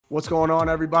What's going on,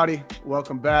 everybody?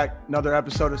 Welcome back. Another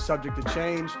episode of Subject to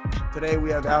Change. Today we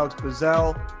have Alex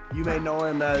Bazell. You may know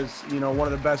him as, one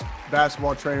of the best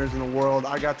basketball trainers in the world.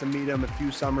 I got to meet him a few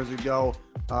summers ago.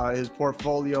 His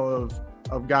portfolio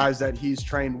of guys that he's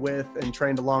trained with and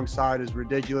trained alongside is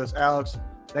ridiculous. Alex,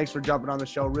 thanks for jumping on the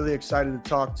show. Really excited to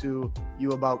talk to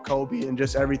you about Kobe and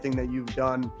just everything that you've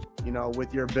done,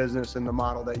 with your business and the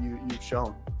model that you've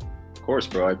shown. Of course,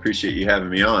 bro. I appreciate you having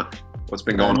me on. What's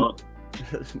been going on?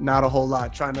 Not a whole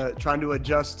lot. Trying to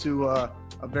adjust to a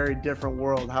very different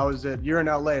world. How is it? You're in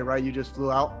LA, right? You just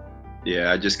flew out?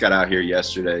 Yeah, I just got out here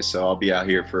yesterday, so I'll be out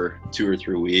here for 2 or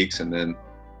 3 weeks, and then,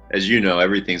 as you know,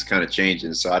 everything's kind of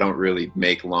changing, so I don't really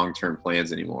make long-term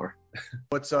plans anymore.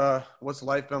 What's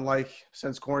life been like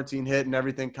since quarantine hit and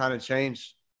everything kind of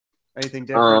changed? Anything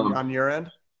different on your end?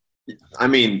 I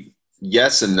mean,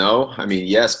 yes and no. I mean,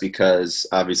 yes, because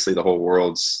obviously the whole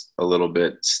world's a little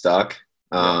bit stuck.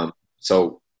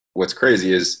 So what's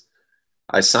crazy is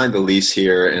I signed the lease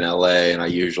here in LA, and I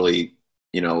usually,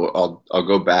 I'll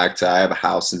go back to, I have a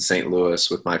house in St.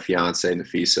 Louis with my fiance,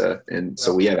 Nafisa. And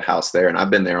so we have a house there, and I've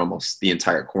been there almost the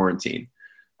entire quarantine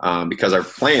because our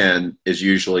plan is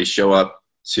usually show up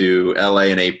to LA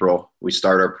in April. We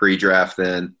start our pre-draft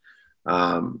then.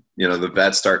 The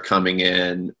vets start coming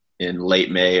in late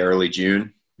May, early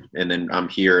June. And then I'm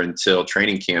here until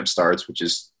training camp starts, which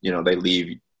is, they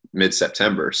leave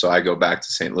mid-September. So I go back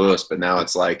to St. Louis, but now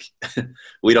it's like,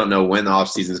 we don't know when the off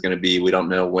season is going to be. We don't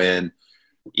know when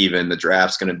even the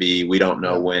draft's going to be. We don't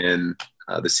know when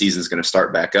the season's going to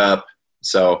start back up.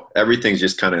 So everything's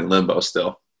just kind of in limbo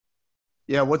still.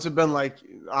 Yeah. What's it been like?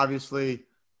 Obviously,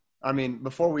 I mean,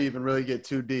 before we even really get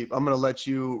too deep, I'm going to let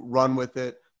you run with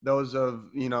it. Those of,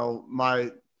 my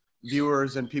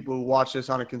viewers and people who watch this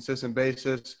on a consistent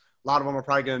basis, a lot of them are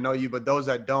probably going to know you, but those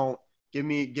that don't, give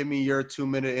me your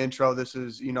 2-minute intro. This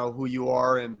is, who you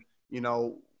are. And,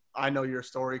 I know your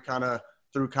story kind of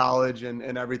through college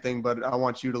and everything, but I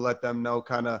want you to let them know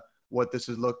kind of what this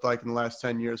has looked like in the last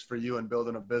 10 years for you and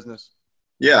building a business.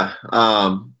 Yeah.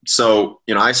 So,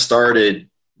 I started,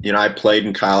 I played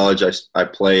in college. I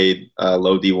played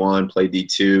low D1, played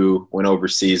D2, went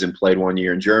overseas and played 1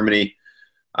 year in Germany.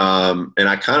 And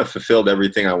I kind of fulfilled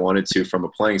everything I wanted to from a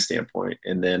playing standpoint.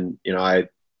 And then,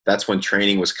 that's when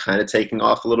training was kind of taking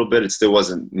off a little bit. It still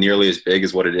wasn't nearly as big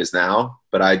as what it is now,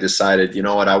 but I decided,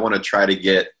 I want to try to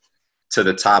get to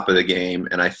the top of the game.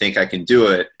 And I think I can do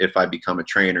it if I become a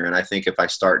trainer. And I think if I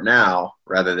start now,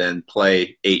 rather than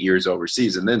play 8 years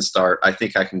overseas and then start, I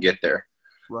think I can get there.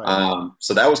 Right.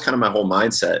 So that was kind of my whole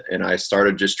mindset. And I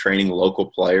started just training local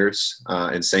players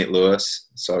in St. Louis.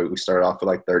 So we started off with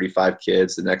like 35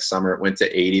 kids. The next summer it went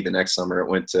to 80. The next summer it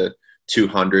went to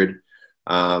 200.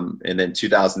 And then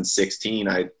 2016,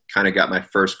 I kind of got my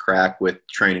first crack with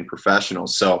training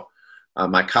professionals. So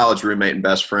my college roommate and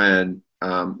best friend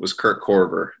was Kirk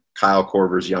Korver, Kyle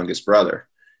Korver's youngest brother.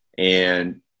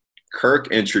 And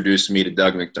Kirk introduced me to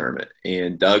Doug McDermott.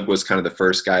 And Doug was kind of the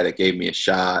first guy that gave me a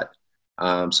shot.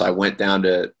 So I went down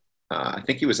to, I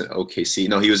think he was in OKC.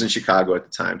 No, he was in Chicago at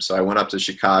the time. So I went up to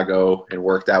Chicago and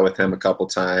worked out with him a couple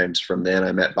times. From then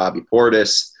I met Bobby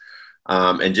Portis.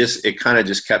 And it kind of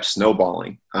just kept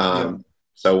snowballing.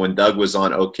 So when Doug was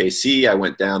on OKC, I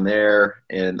went down there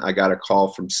and I got a call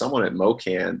from someone at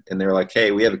MoKan, and they're like,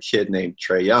 "Hey, we have a kid named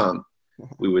Trae Young.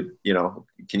 We would,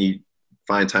 can you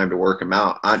find time to work him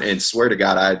out?" And swear to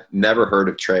God, I'd never heard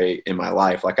of Trae in my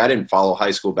life. Like, I didn't follow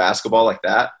high school basketball like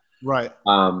that. Right.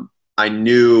 I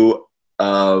knew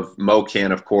of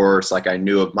MoKan, of course. Like, I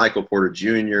knew of Michael Porter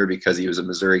Jr. because he was a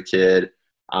Missouri kid.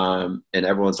 And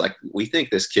everyone's like, "We think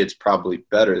this kid's probably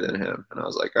better than him." And I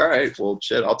was like, "All right, well,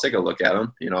 shit, I'll take a look at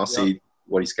him. I'll see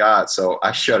what he's got." So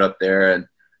I showed up there, and,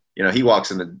 he walks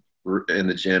in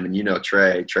the gym, and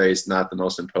Trae's not the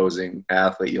most imposing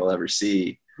athlete you'll ever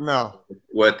see. No.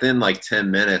 Within like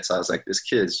 10 minutes, I was like, this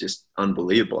kid's just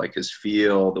unbelievable. Like, his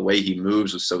feel, the way he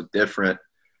moves was so different.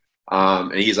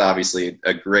 And he's obviously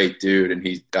a great dude, and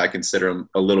I consider him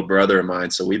a little brother of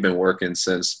mine. So we've been working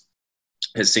since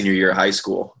his senior year of high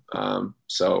school.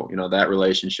 So, that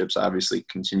relationship's obviously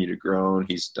continued to grow, and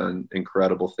he's done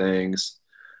incredible things.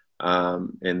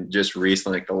 And just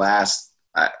recently, like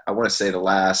I want to say the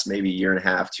last maybe year and a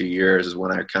half, 2 years is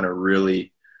when I kind of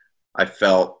really, I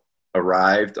felt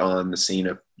arrived on the scene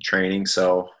of training.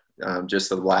 So just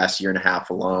the last year and a half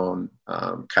alone,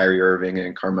 Kyrie Irving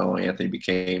and Carmelo Anthony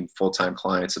became full-time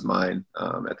clients of mine.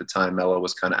 At the time, Melo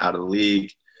was kind of out of the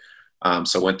league.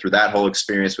 So went through that whole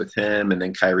experience with him, and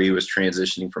then Kyrie was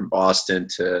transitioning from Boston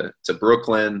to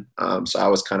Brooklyn. So I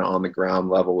was kind of on the ground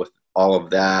level with all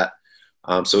of that.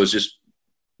 So it was just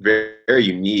very, very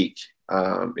unique.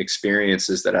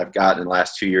 experiences that I've gotten in the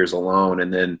last 2 years alone.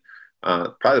 And then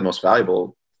probably the most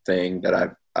valuable thing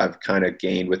that I've kind of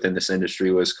gained within this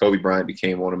industry was Kobe Bryant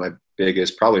became one of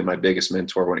probably my biggest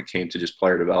mentor when it came to just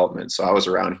player development. So I was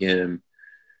around him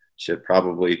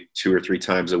probably 2 or 3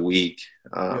 times a week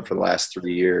for the last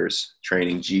 3 years,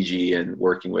 training Gigi and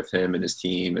working with him and his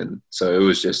team. And so it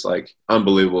was just like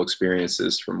unbelievable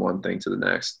experiences from one thing to the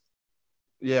next.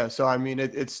 Yeah. So, I mean,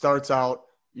 it starts out,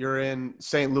 you're in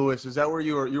St. Louis. Is that where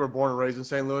you were born and raised in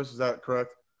St. Louis? Is that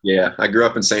correct? Yeah. I grew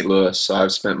up in St. Louis, so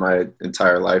I've spent my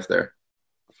entire life there.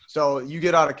 So you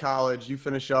get out of college, you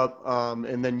finish up,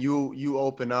 and then you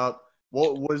open up.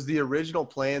 What was the original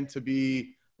plan to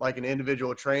be like an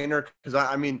individual trainer? Because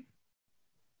I mean,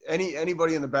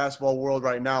 anybody in the basketball world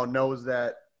right now knows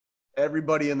that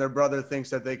everybody and their brother thinks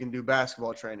that they can do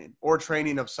basketball training or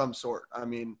training of some sort. I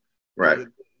mean, right.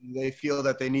 They feel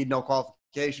that they need no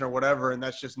qualification or whatever, and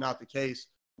that's just not the case.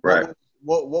 Right.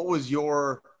 What was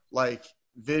your like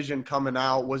vision coming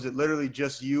out? Was it literally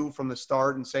just you from the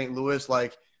start in St. Louis?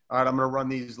 Like, all right, I'm going to run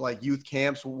these like youth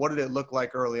camps. What did it look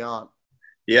like early on?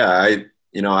 Yeah,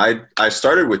 I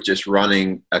started with just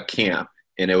running a camp,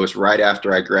 and it was right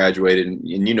after I graduated. And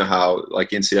you know how like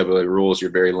NCAA rules,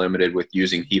 you're very limited with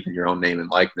using even your own name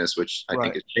and likeness, which I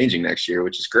think is changing next year,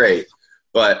 which is great.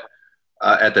 But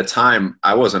at the time,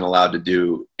 I wasn't allowed to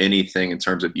do anything in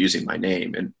terms of using my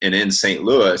name. And in St.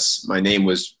 Louis, my name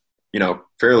was,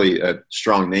 fairly a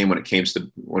strong name when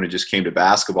it just came to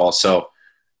basketball. So,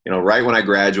 right when I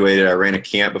graduated, I ran a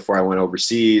camp before I went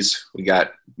overseas. We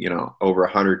got, over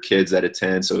 100 kids that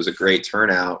attend. So it was a great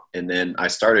turnout. And then I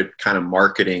started kind of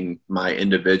marketing my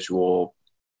individual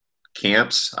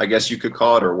camps, I guess you could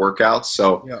call it, or workouts.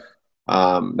 So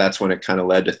that's when it kind of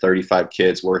led to 35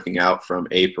 kids working out from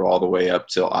April all the way up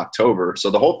till October. So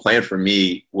the whole plan for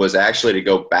me was actually to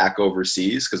go back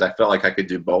overseas because I felt like I could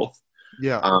do both.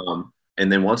 Yeah.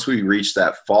 And then once we reached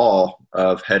that fall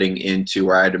of heading into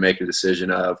where I had to make a decision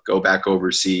of go back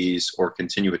overseas or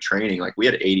continue with training, like we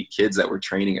had 80 kids that were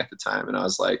training at the time. And I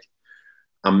was like,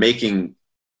 I'm making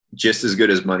just as good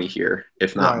as money here,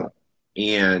 if not more.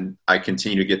 And I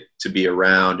continue to get to be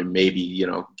around and maybe,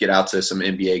 get out to some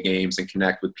NBA games and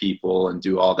connect with people and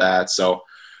do all that. So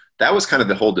that was kind of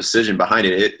the whole decision behind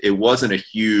it. It wasn't a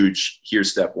huge,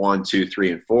 here's step 1, 2,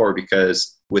 3, and 4,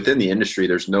 because within the industry,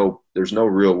 there's no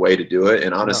real way to do it.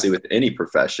 And honestly, with any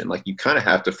profession, like you kind of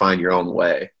have to find your own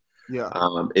way. Yeah.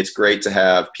 It's great to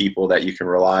have people that you can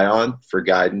rely on for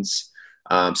guidance.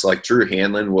 So like Drew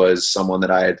Hanlon was someone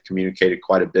that I had communicated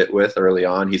quite a bit with early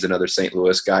on. He's another St.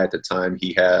 Louis guy at the time.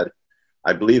 He had,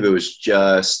 I believe it was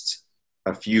just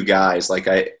a few guys. Like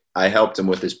I helped him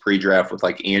with his pre-draft with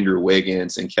like Andrew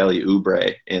Wiggins and Kelly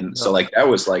Oubre. And so like that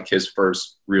was like his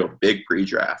first real big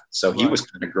pre-draft. So he was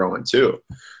kind of growing too.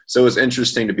 So it was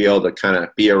interesting to be able to kind of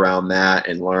be around that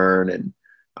and learn and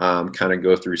kind of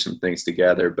go through some things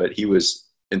together. But he was,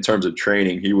 in terms of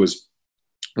training, he was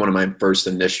one of my first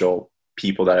initial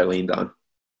people that I leaned on.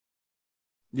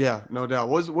 Yeah, no doubt.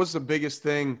 What's the biggest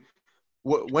thing?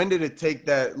 When did it take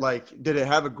that, like, did it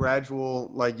have a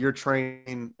gradual, like your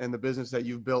training and the business that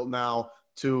you've built now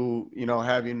to,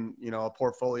 having, a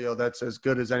portfolio that's as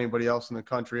good as anybody else in the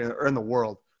country or in the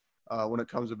world when it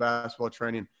comes to basketball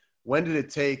training? When did it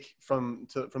take from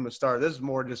the start? This is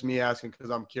more just me asking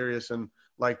because I'm curious and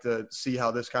like to see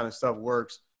how this kind of stuff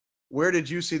works. Where did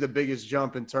you see the biggest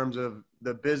jump in terms of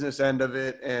the business end of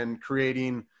it and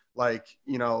creating when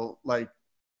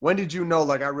did you know,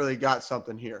 like, I really got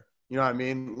something here? You know what I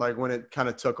mean? Like when it kind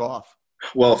of took off.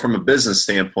 Well, from a business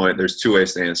standpoint, there's 2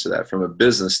 ways to answer that. From a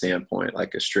business standpoint,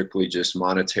 like a strictly just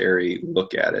monetary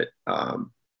look at it,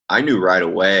 I knew right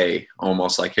away,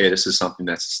 almost like, hey, this is something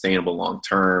that's sustainable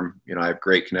long-term. I have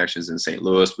great connections in St.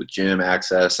 Louis with gym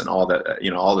access and all that,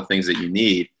 all the things that you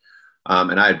need.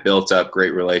 And I had built up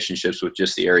great relationships with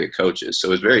just the area coaches. So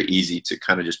it was very easy to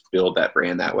kind of just build that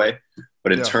brand that way.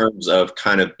 But in terms of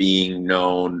kind of being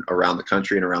known around the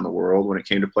country and around the world when it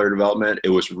came to player development, it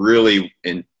was really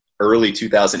in early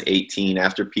 2018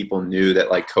 after people knew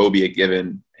that like Kobe had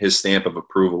given his stamp of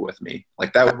approval with me.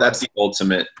 Like that's the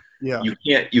ultimate. Yeah.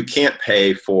 You can't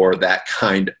pay for that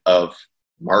kind of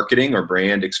marketing or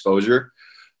brand exposure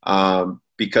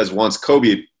because once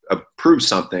Kobe approves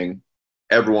something,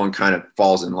 everyone kind of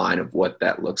falls in line of what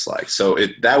that looks like. So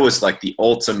that was like the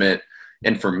ultimate.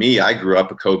 And for me, I grew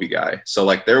up a Kobe guy. So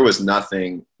like there was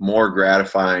nothing more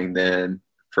gratifying than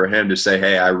for him to say,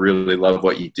 hey, I really love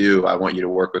what you do. I want you to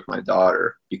work with my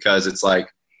daughter. Because it's like,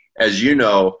 as you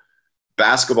know,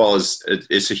 basketball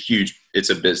it's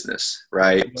a business,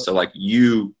 right? So like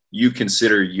you you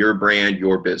consider your brand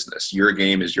your business. Your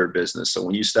game is your business. So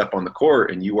when you step on the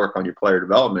court and you work on your player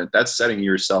development, that's setting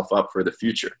yourself up for the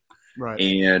future. Right.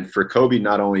 And for Kobe,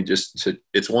 not only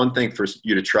it's one thing for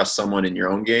you to trust someone in your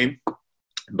own game,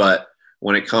 but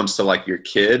when it comes to like your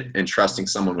kid and trusting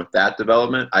someone with that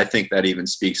development, I think that even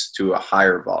speaks to a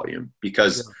higher volume,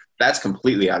 because that's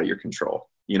completely out of your control.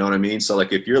 You know what I mean? So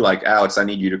like, if you're like, Alex, I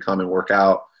need you to come and work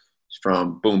out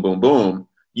from boom, boom, boom,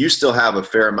 you still have a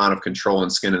fair amount of control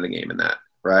and skin in the game in that.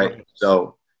 Right.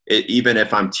 So even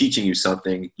if I'm teaching you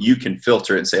something, you can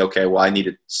filter it and say, okay, well, I need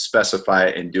to specify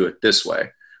it and do it this way.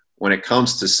 When it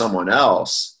comes to someone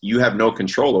else, you have no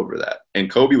control over that.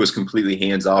 And Kobe was completely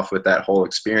hands off with that whole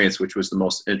experience, which was the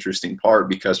most interesting part,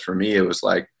 because for me, it was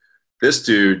like, this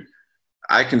dude,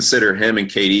 I consider him and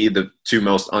KD the two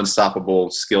most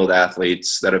unstoppable skilled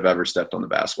athletes that have ever stepped on the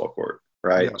basketball court,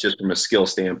 right? Yeah. Just from a skill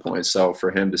standpoint. So for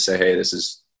him to say, hey, this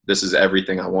is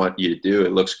everything I want you to do.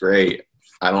 It looks great.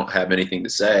 I don't have anything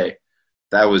to say.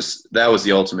 That was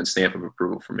the ultimate stamp of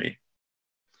approval for me.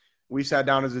 We sat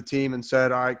down as a team and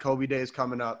said, all right, Kobe Day is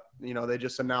coming up. You know, they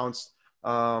just announced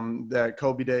that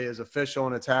Kobe Day is official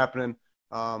and it's happening.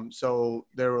 So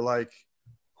they were like,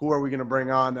 who are we going to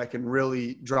bring on that can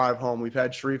really drive home? We've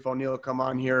had Shareef O'Neal come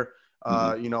on here,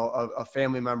 you know, a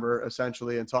family member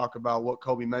essentially, and talk about what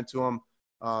Kobe meant to him.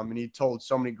 And he told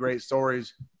so many great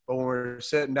stories. But when we're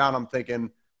sitting down, I'm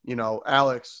thinking, you know,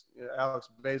 Alex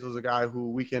Basil is a guy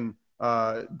who we can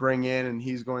bring in, and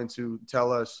he's going to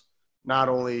tell us not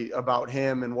only about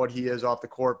him and what he is off the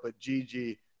court, but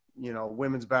Gigi, you know,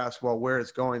 women's basketball, where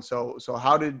it's going. So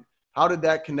how did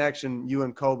that connection, you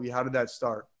and Kobe, how did that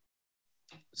start?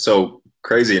 So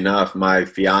crazy enough, my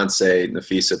fiance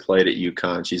Nafisa played at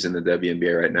UConn. She's in the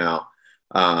WNBA right now.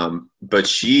 But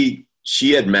she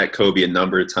had met Kobe a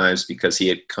number of times because he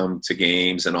had come to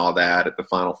games and all that at the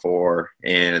Final Four.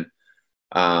 And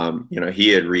you know, he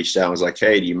had reached out and was like,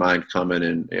 hey, do you mind coming?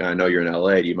 And I know you're in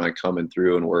LA. Do you mind coming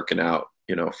through and working out,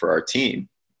 you know, for our team?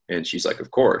 And she's like,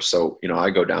 of course. So, you know, I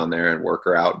go down there and work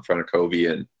her out in front of Kobe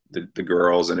and the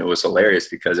girls. And it was hilarious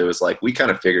because it was like, we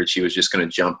kind of figured she was just going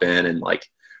to jump in and like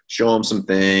show them some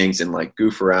things and like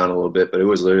goof around a little bit. But it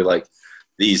was literally like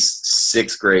these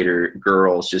sixth grader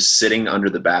girls just sitting under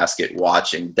the basket,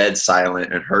 watching, dead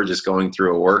silent, and her just going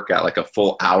through a workout, like a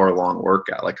full hour-long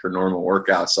workout, like her normal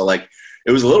workout. So like,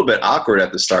 it was a little bit awkward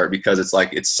at the start because it's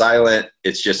like, it's silent.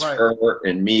 It's just her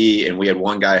and me, and we had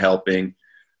one guy helping.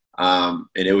 And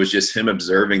it was just him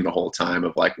observing the whole time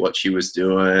of like what she was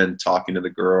doing, talking to the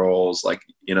girls, like,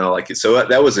 you know, like, so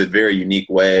that was a very unique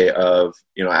way of,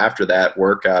 you know, after that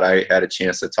workout, I had a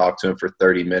chance to talk to him for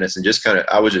 30 minutes and just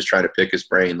I was just trying to pick his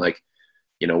brain. Like,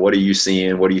 you know, what are you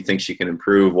seeing? What do you think she can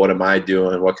improve? What am I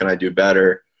doing? What can I do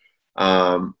better?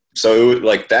 So it was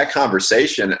like that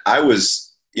conversation,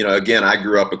 you know, again, I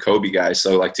grew up a Kobe guy.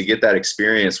 So like to get that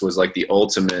experience was like the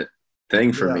ultimate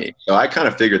thing for me. So I kind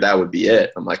of figured that would be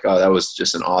it. I'm like, oh, that was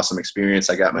just an awesome experience.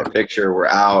 I got my picture. We're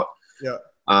out. Yeah.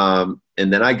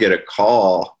 And then I get a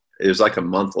call. It was like a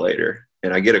month later.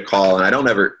 And I get a call, and I don't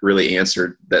ever really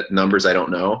answer that numbers I don't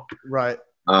know. Right.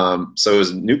 So it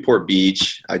was Newport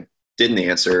Beach. I didn't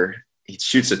answer. He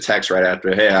shoots a text right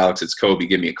after, hey, Alex, it's Kobe.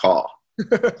 Give me a call.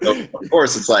 So of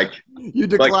course, it's like you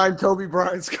declined Kobe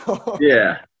Bryant's call.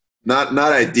 Yeah, not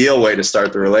ideal way to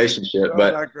start the relationship, no,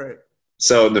 but not great.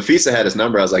 So Nafisa had his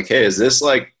number. I was like, "Hey, is this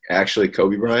like actually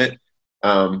Kobe Bryant,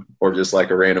 or just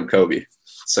like a random Kobe?"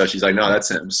 So she's like, "No,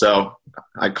 that's him." So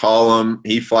I call him.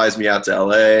 He flies me out to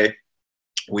LA.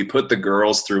 We put the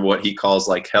girls through what he calls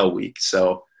like Hell Week.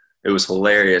 So it was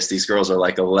hilarious. These girls are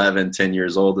like 11, 10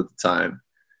 years old at the time,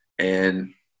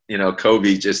 and you know,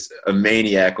 Kobe just a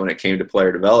maniac when it came to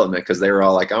player development because they were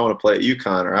all like, I want to play at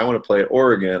UConn, or I want to play at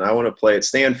Oregon. I want to play at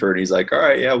Stanford. And he's like, all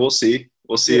right, yeah, we'll see.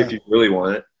 We'll see if you really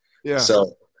want it. Yeah.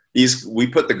 So we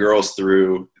put the girls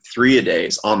through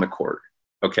 3-a-days on the court.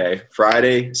 Okay.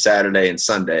 Friday, Saturday, and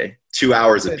Sunday, 2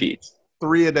 hours apiece.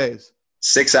 3-a-days.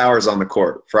 6 hours on the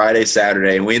court, Friday,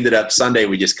 Saturday. And we ended up Sunday,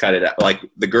 we just cut it out. Like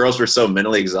the girls were so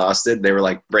mentally exhausted. They were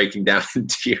like breaking down in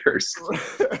tears.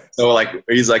 So like,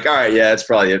 he's like, all right, yeah, that's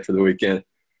probably it for the weekend.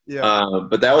 Yeah.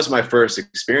 But that was my first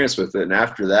experience with it. And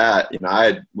after that, you know,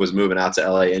 I was moving out to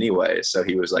LA anyway. So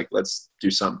he was like, let's do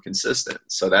something consistent.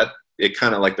 So that it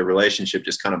kind of like the relationship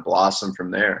just kind of blossomed from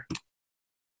there.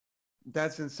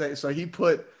 That's insane. So he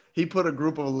put a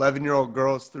group of 11-year-old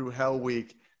girls through Hell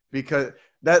Week because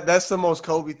that's the most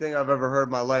Kobe thing I've ever heard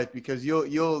in my life, because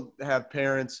you'll have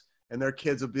parents and their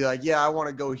kids will be like, yeah, I want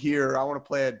to go here. Or I want to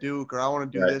play at Duke, or I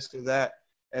want to do this or that.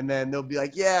 And then they'll be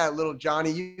like, yeah, little Johnny,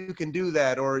 you can do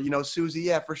that. Or, you know, Susie,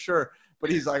 yeah, for sure.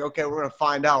 But he's like, okay, we're going to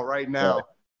find out right now.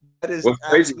 That is What's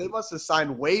crazy? they must have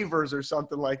signed waivers or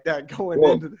something like that going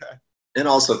Well, into that. and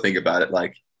also think about it,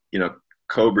 like,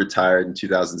 Kobe retired in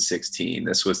 2016.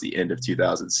 This was the end of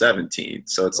 2017.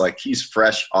 So it's like he's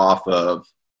fresh off of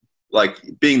like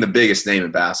being the biggest name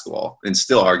in basketball, and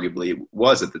still arguably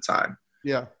was at the time.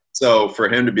 Yeah. So for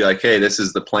him to be like, hey, this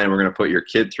is the plan we're going to put your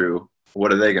kid through,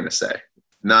 what are they going to say?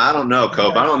 No, I don't know,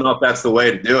 Kobe. I don't know if that's the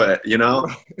way to do it,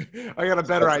 I got a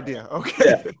better idea. Okay.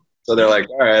 Yeah. So they're like,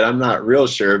 all right, I'm not real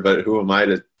sure, but who am I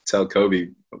to tell Kobe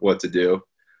what to do?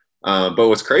 But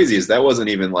what's crazy is that wasn't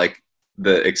even like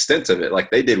the extent of it.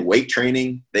 Like they did weight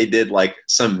training. They did like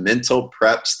some mental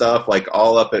prep stuff, like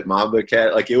all up at Mamba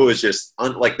Cat. Like it was just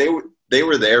like they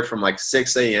were there from like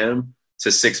 6 a.m.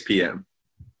 to 6 p.m.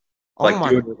 Like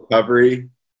doing recovery.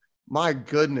 My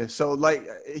goodness. So like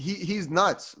he's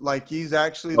nuts. Like he's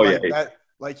actually that.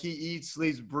 Like he eats,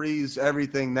 sleeps, breathes,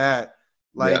 everything that.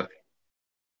 Like, yeah.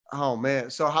 Oh man.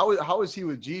 So how is he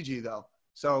with Gigi though?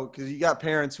 So because you got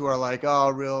parents who are like, oh,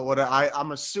 real.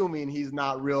 I'm assuming he's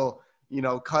not real,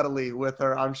 cuddly with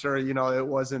her. I'm sure it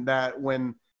wasn't that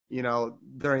when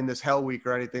during this hell week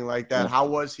or anything like that. How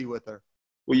was he with her?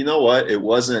 Well, you know what? It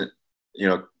wasn't.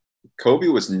 Kobe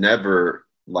was never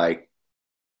like.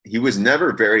 He was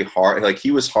never very hard. Like he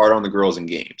was hard on the girls in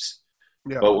games,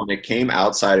 but when it came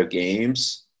outside of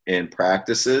games and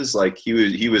practices, like he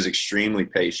was extremely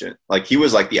patient. Like he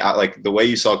was like the way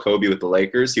you saw Kobe with the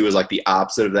Lakers, he was like the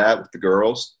opposite of that with the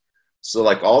girls. So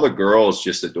like all the girls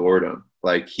just adored him.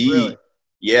 Like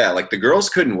like the girls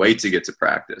couldn't wait to get to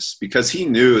practice because he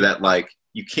knew that like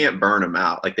you can't burn them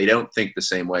out. Like they don't think the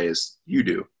same way as you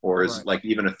do, or as like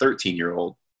even a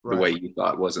 13-year-old, the way you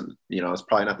thought wasn't, it's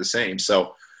probably not the same.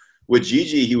 So with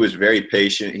Gigi, he was very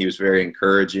patient. He was very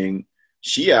encouraging.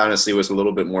 She honestly was a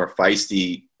little bit more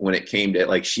feisty when it came to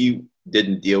like she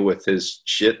didn't deal with his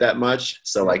shit that much.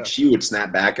 So like she would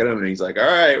snap back at him and he's like, all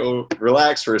right, well,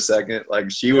 relax for a second.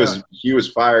 Like she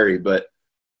was fiery, but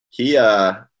he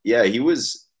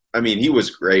was, he was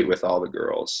great with all the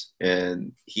girls,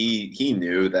 and he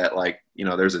knew that like,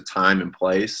 there's a time and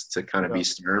place to kind of be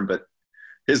stern, but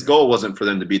his goal wasn't for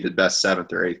them to be the best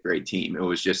 7th or 8th grade team. It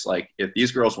was just like, if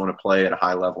these girls want to play at a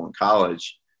high level in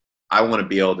college, I want to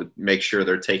be able to make sure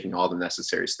they're taking all the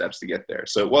necessary steps to get there.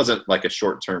 So it wasn't like a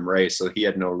short-term race. So he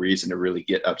had no reason to really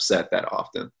get upset that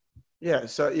often. Yeah.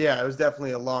 So it was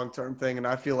definitely a long-term thing. And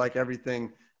I feel like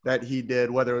everything that he did,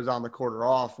 whether it was on the court or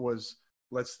off, was,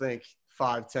 let's think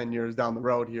 5-10 years down the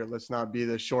road here. Let's not be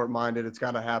this short-minded, it's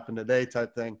got to happen today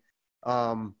type thing.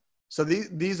 So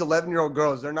these 11-year-old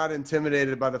girls, they're not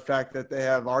intimidated by the fact that they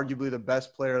have arguably the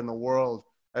best player in the world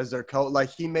as their coach. Like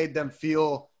he made them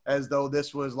feel as though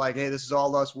this was like, hey, this is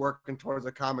all us working towards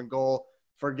a common goal.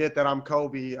 Forget that I'm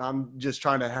Kobe. I'm just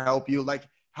trying to help you. Like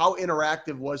how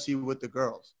interactive was he with the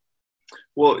girls?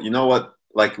 Well, you know what?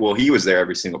 Like, he was there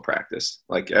every single practice.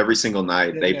 Like every single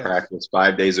night they practiced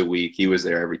 5 days a week. He was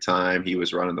there every time. He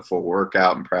was running the full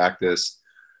workout in practice.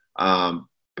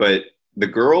 But the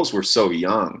girls were so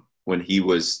young when he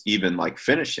was even like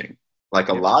finishing, like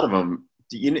a lot of them,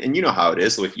 and you know how it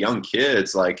is with young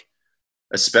kids, like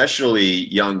especially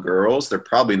young girls, they're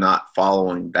probably not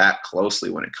following that closely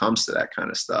when it comes to that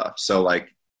kind of stuff. So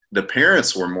like the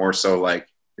parents were more so like,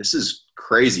 this is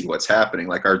crazy what's happening.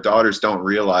 Like our daughters don't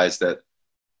realize that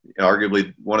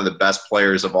arguably one of the best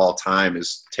players of all time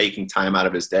is taking time out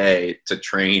of his day to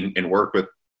train and work with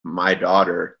my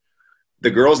daughter. The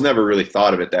girls never really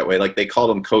thought of it that way. Like they called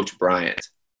him Coach Bryant.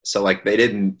 So like they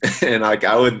didn't, and like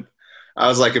I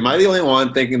was like, am I the only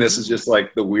one thinking this is just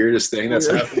like the weirdest thing that's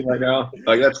happening right now?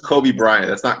 Like that's Kobe Bryant.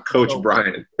 That's not Coach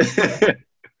Bryant. So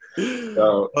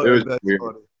it was weird.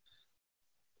 Funny.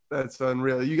 That's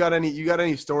unreal. You got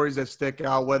any stories that stick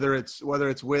out, whether it's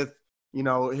with,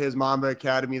 his Mamba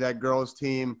Academy, that girls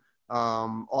team,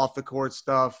 off the court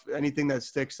stuff, anything that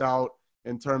sticks out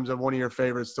in terms of one of your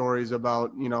favorite stories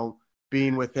about,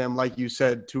 being with him, like you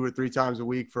said, 2 or 3 times a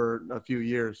week for a few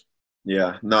years?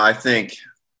 Yeah, no, I think,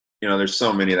 there's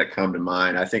so many that come to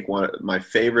mind. I think one of my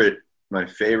favorite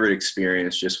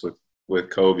experience just with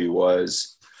Kobe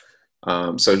was,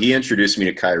 so he introduced me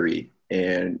to Kyrie.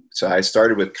 And so I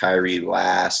started with Kyrie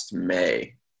last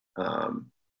May.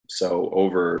 So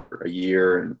over a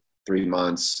year and 3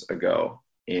 months ago.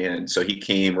 And so he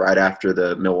came right after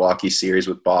the Milwaukee series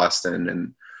with Boston,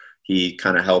 and he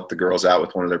kind of helped the girls out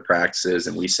with one of their practices,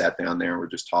 and we sat down there and we're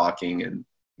just talking. And,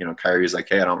 Kyrie was like,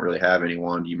 hey, I don't really have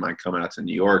anyone. Do you mind coming out to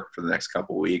New York for the next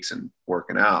couple of weeks and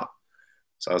working out?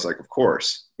 So I was like, of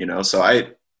course, so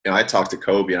I talked to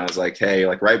Kobe and I was like, hey,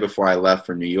 like right before I left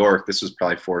for New York, this was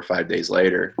probably 4 or 5 days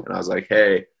later. And I was like,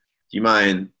 hey, do you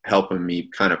mind helping me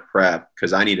kind of prep?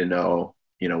 Because I need to know,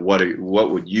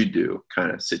 what would you do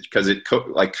kind of, because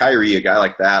like Kyrie, a guy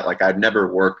like that, like I'd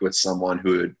never worked with someone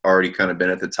who had already kind of been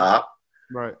at the top.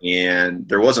 Right. And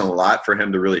there wasn't a lot for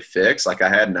him to really fix. Like I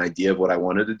had an idea of what I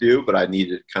wanted to do, but I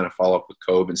needed to kind of follow up with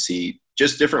Kobe and see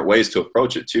just different ways to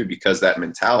approach it too, because that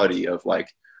mentality of like,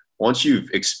 once you've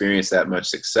experienced that much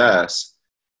success,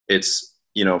 it's,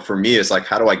 for me, it's like,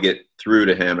 how do I get through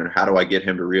to him and how do I get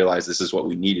him to realize this is what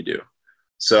we need to do?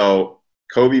 So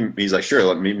Kobe, he's like, sure,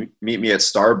 let me meet me at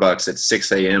Starbucks at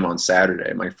 6 a.m. on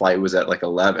Saturday. My flight was at like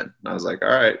 11. And I was like, all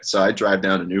right. So I drive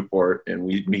down to Newport and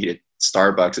we meet at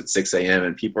Starbucks at 6 a.m.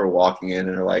 and people are walking in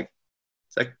and they're like,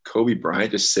 it's like Kobe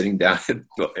Bryant just sitting down.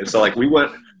 And so like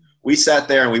we sat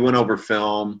there and we went over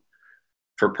film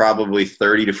for probably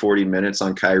 30 to 40 minutes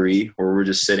on Kyrie, where we're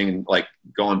just sitting and like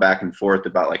going back and forth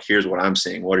about like, here's what I'm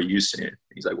seeing. What are you seeing?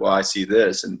 He's like, well, I see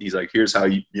this. And he's like, here's how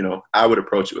I would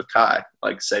approach it with Kai,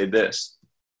 like say this.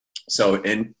 So,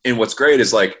 and what's great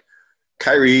is like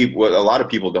Kyrie, what a lot of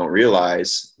people don't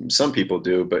realize, some people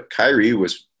do, but Kyrie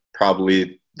was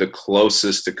probably the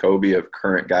closest to Kobe of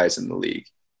current guys in the league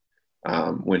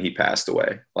when he passed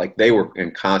away. Like they were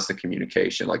in constant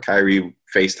communication. Like Kyrie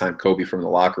FaceTimed Kobe from the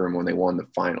locker room when they won the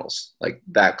finals, like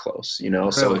that close,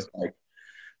 Really? So it's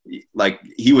like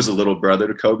he was a little brother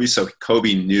to Kobe. So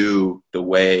Kobe knew the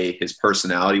way his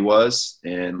personality was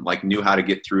and like knew how to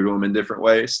get through to him in different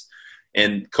ways.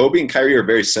 And Kobe and Kyrie are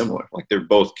very similar. Like they're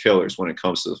both killers when it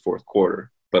comes to the fourth quarter.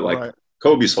 But like right.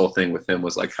 Kobe's whole thing with him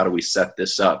was like, how do we set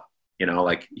this up?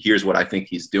 Like here's what I think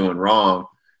he's doing wrong.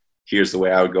 Here's the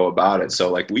way I would go about it.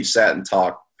 So like we sat and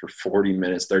talked for 40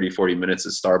 minutes at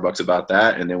Starbucks about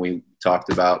that. And then we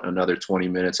talked about another 20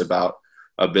 minutes about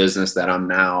a business that I'm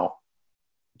now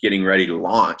getting ready to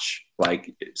launch.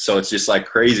 Like, so it's just like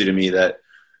crazy to me that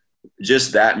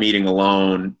just that meeting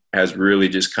alone has really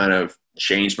just kind of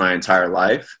changed my entire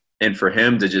life. And for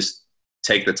him to just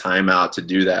take the time out to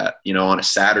do that, on a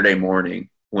Saturday morning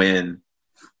when,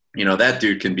 that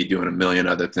dude can be doing a million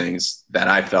other things that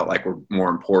I felt like were more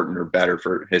important or better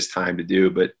for his time to do.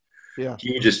 But yeah,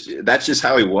 that's just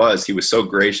how he was. He was so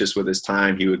gracious with his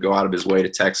time. He would go out of his way to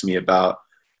text me about,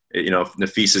 if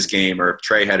Nafisa's game or if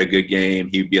Trey had a good game,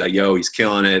 he'd be like, yo, he's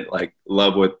killing it. Like,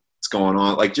 love what's going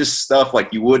on. Like just stuff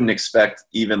like you wouldn't expect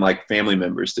even like family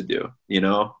members to do,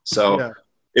 So yeah.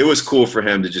 It was cool for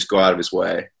him to just go out of his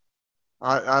way.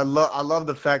 I love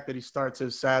the fact that he starts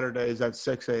his Saturdays at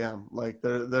 6 a.m. Like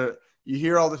you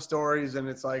hear all the stories and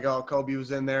it's like, oh, Kobe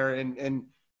was in there. And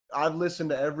I've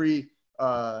listened to every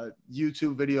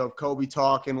YouTube video of Kobe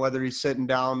talking, whether he's sitting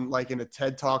down like in a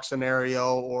TED Talk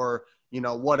scenario or,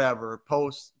 whatever,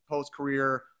 post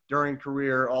career, during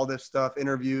career, all this stuff,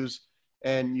 interviews.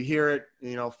 And you hear it,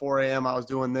 4 a.m. I was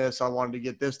doing this. I wanted to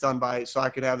get this done so I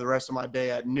could have the rest of my day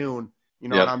at noon,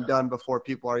 yep. And I'm done before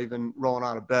people are even rolling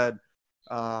out of bed.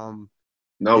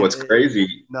 What's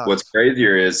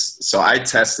crazier is, so I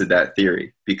tested that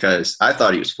theory because I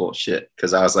thought he was full of shit.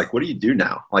 Because I was like, what do you do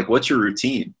now? Like, what's your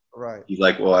routine? Right. He's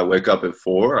like, well, I wake up at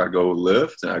 4, I go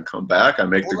lift, and I come back, I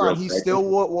make the girls. He still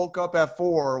woke up at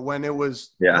 4 when it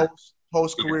was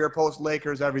post career, post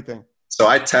Lakers, everything. So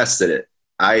I tested it.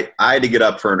 I had to get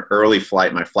up for an early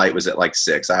flight. My flight was at like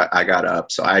 6. I got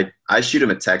up. So I shoot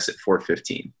him a text at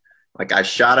 4:15. Like I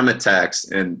shot him a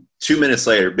text and 2 minutes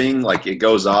later, bing, like it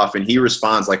goes off and he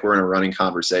responds like we're in a running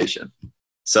conversation.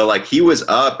 So like he was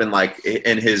up and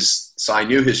so I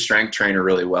knew his strength trainer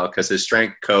really well because his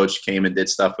strength coach came and did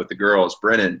stuff with the girls,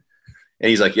 Brennan. And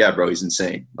he's like, yeah, bro, he's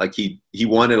insane. Like he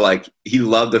wanted, like, he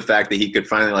loved the fact that he could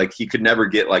finally, like, he could never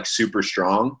get like super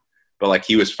strong, but like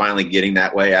he was finally getting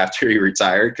that way after he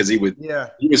retired. Cause he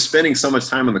was spending so much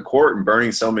time on the court and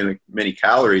burning so many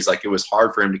calories. Like it was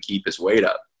hard for him to keep his weight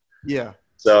up. Yeah.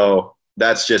 So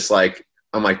that's just like,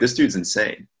 I'm like, this dude's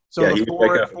insane. So yeah,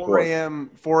 the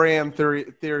 4 a.m.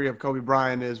 theory of Kobe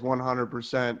Bryant is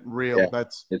 100% real. Yeah,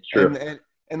 it's true.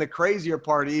 And the crazier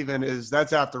part even is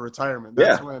that's after retirement.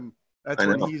 That's when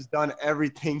he's done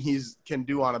everything he can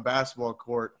do on a basketball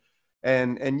court.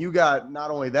 And you got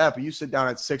not only that, but you sit down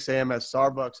at 6 a.m. at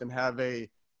Starbucks and have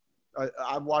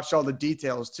I've watched all the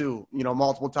details too,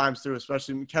 multiple times through,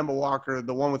 especially Kemba Walker.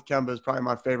 The one with Kemba is probably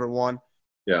my favorite one.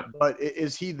 Yeah. But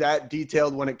is he that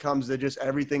detailed when it comes to just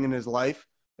everything in his life?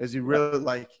 Is he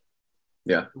really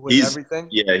everything?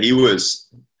 Yeah, he was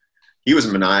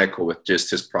maniacal with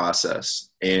just his process.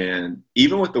 And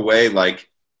even with the way like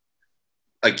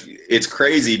it's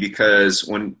crazy because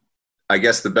when, I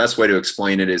guess the best way to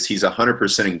explain it is he's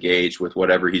 100% engaged with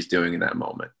whatever he's doing in that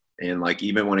moment. And like,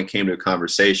 even when it came to a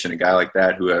conversation, a guy like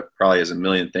that who probably has a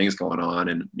million things going on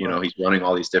and, he's running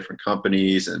all these different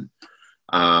companies and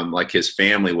Like his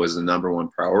family was the number one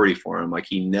priority for him. Like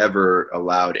he never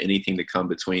allowed anything to come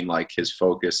between like his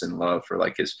focus and love for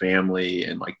like his family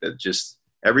and like the just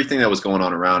everything that was going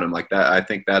on around him like that. I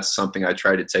think that's something I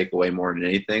try to take away more than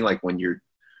anything. Like when you're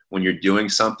doing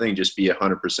something, just be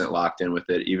 100% locked in with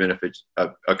it, even if it's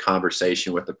a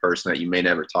conversation with a person that you may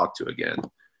never talk to again.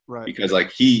 Right. Because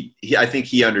like I think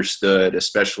he understood,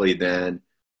 especially then,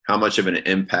 how much of an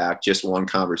impact just one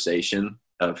conversation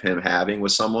of him having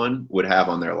with someone would have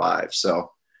on their lives.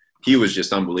 So he was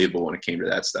just unbelievable when it came to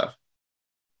that stuff.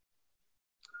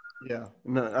 Yeah,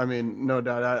 no, I mean, no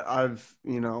doubt. I've,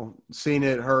 seen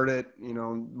it, heard it,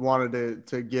 wanted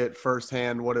to get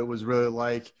firsthand what it was really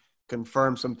like,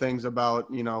 confirm some things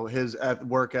about, his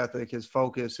work ethic, his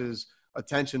focus, his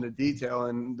attention to detail.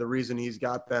 And the reason he's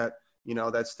got that,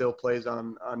 that still plays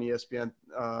on ESPN,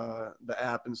 the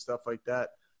app and stuff like that.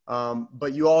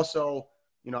 But you also,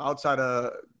 outside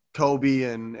of Kobe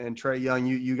and Trae Young,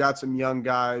 you got some young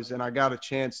guys, and I got a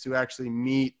chance to actually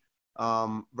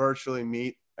virtually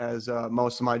meet, as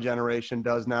most of my generation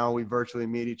does now. We virtually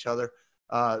meet each other.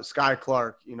 Sky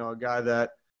Clark, a guy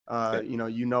that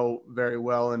very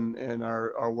well and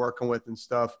are working with and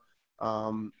stuff.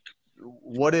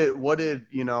 What did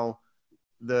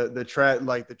the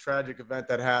tragic event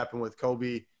that happened with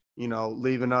Kobe,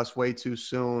 leaving us way too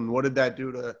soon? What did that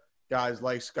do to guys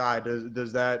like Sky?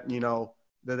 Does that, do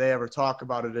they ever talk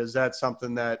about it? Is that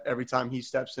something that every time he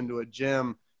steps into a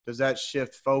gym, does that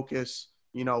shift focus,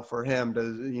 for him?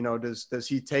 Does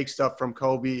he take stuff from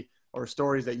Kobe or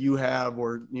stories that you have,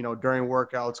 or, during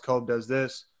workouts, Kobe does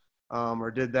this,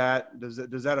 or did that?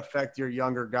 Does that affect your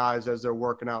younger guys as they're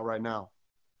working out right now?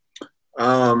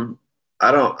 I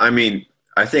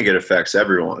think it affects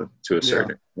everyone to a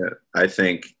certain extent. I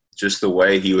think just the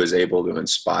way he was able to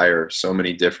inspire so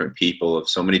many different people of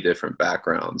so many different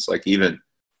backgrounds, like even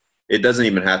it doesn't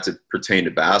even have to pertain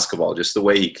to basketball, just the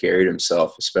way he carried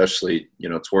himself, especially,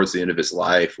 towards the end of his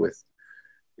life with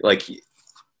like,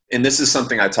 and this is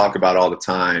something I talk about all the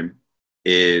time,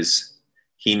 is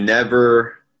he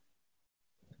never,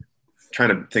 trying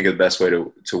to think of the best way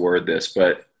to word this,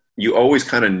 but you always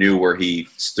kind of knew where he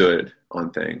stood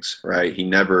on things, right? He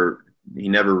never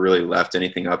really left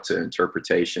anything up to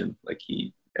interpretation. Like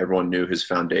everyone knew his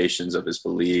foundations of his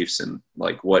beliefs and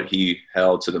like what he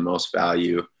held to the most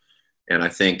value. And I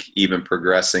think even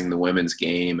progressing the women's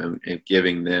game and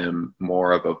giving them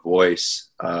more of a voice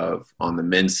on the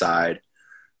men's side,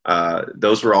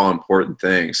 those were all important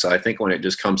things. So I think when it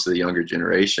just comes to the younger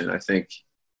generation, I think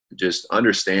just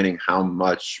understanding how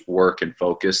much work and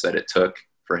focus that it took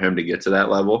for him to get to that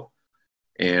level.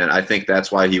 And I think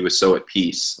that's why he was so at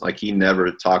peace. Like he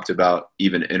never talked about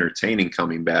even entertaining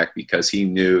coming back, because he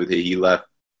knew that he left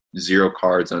 0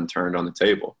 cards unturned on the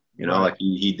table. Like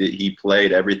he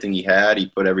played everything he had, he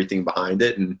put everything behind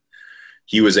it, and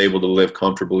he was able to live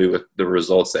comfortably with the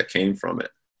results that came from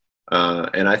it.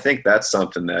 And I think that's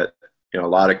something that, a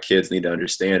lot of kids need to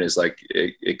understand, is like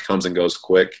it comes and goes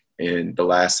quick. And the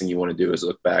last thing you want to do is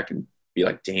look back and be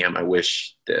like, damn, I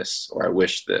wish this, or I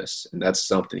wish this. And that's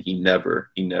something he never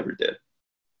did.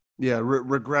 Yeah.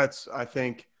 Regrets, I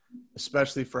think,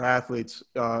 especially for athletes,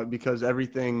 because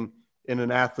everything in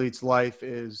an athlete's life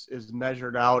is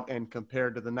measured out and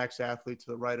compared to the next athlete to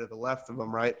the right or the left of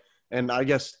them. Right. And I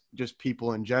guess just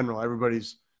people in general,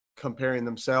 everybody's comparing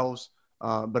themselves.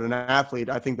 But an athlete,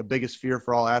 I think the biggest fear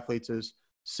for all athletes is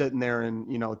sitting there in,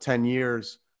 10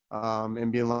 years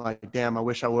and being like, damn, I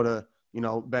wish I would have,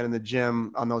 been in the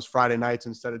gym on those Friday nights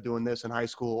instead of doing this in high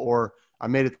school, or I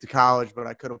made it to college, but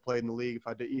I could have played in the league if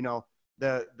I did,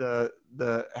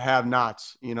 the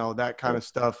have-nots, that kind of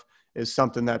stuff is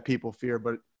something that people fear.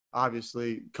 But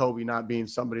obviously Kobe not being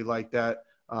somebody like that.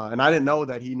 And I didn't know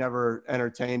that he never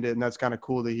entertained it. And that's kind of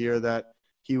cool to hear that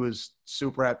he was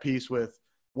super at peace with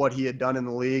what he had done in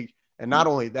the league. And not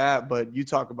only that, but you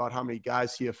talk about how many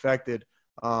guys he affected.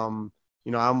 I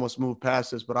almost moved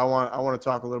past this, but I want to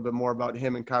talk a little bit more about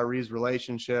him and Kyrie's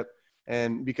relationship.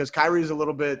 And because Kyrie's a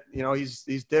little bit,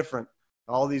 he's different.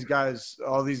 All these guys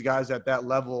at that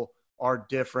level are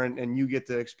different, and you get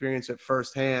to experience it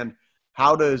firsthand.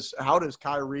 How does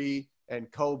Kyrie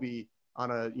and Kobe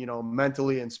on a,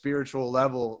 mentally and spiritual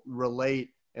level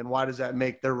relate, and why does that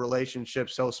make their relationship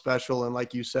so special? And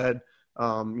like you said,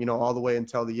 all the way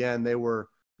until the end, they were,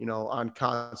 on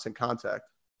constant contact.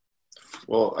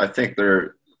 Well, I think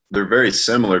they're very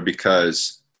similar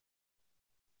because,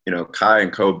 Kai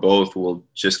and Kobe both will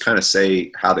just kind of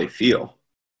say how they feel,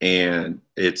 and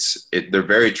they're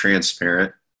very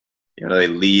transparent. They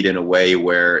lead in a way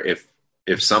where if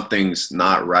something's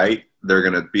not right, they're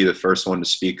going to be the first one to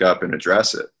speak up and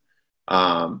address it.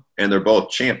 And they're both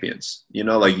champions. You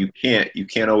know, like you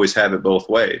can't always have it both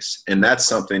ways. And that's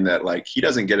something that like he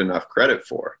doesn't get enough credit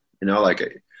for. You know,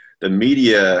 like the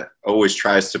media always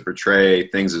tries to portray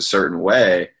things a certain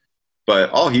way, but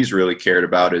all he's really cared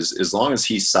about is as long as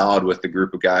he's solid with the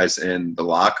group of guys in the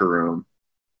locker room,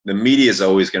 the media is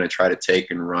always going to try to take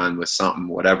and run with something,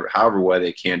 however way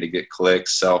they can to get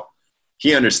clicks. So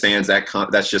he understands that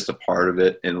that's just a part of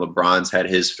it. And LeBron's had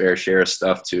his fair share of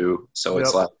stuff too. So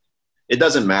it's like, it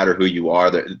doesn't matter who you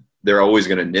are. They're always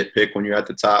going to nitpick when you're at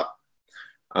the top.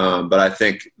 But I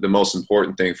think the most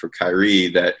important thing for Kyrie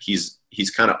that he's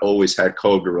kind of always had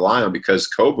Kobe to rely on, because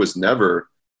Kobe was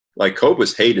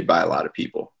hated by a lot of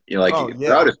people. You know,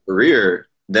 throughout his career,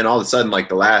 then all of a sudden, like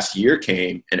the last year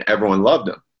came and everyone loved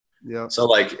him. Yeah. So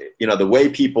like, you know, the way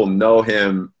people know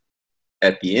him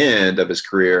at the end of his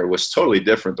career was totally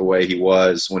different the way he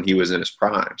was when he was in his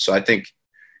prime. So I think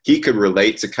he could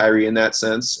relate to Kyrie in that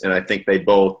sense. And I think they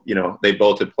both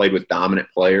had played with dominant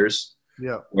players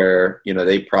where, you know,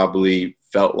 they probably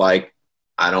felt like,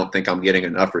 I don't think I'm getting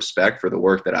enough respect for the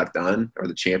work that I've done or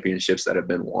the championships that have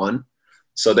been won.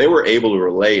 So they were able to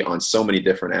relate on so many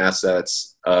different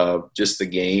assets of just the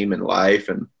game and life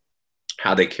and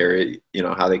how they carry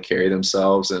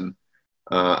themselves. And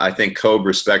I think Kobe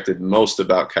respected most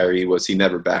about Kyrie was he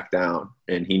never backed down,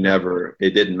 and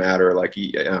it didn't matter. Like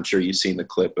I'm sure you've seen the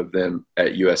clip of them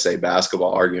at USA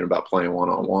Basketball arguing about playing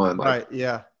one-on-one. Right.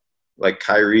 Yeah. Like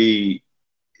Kyrie,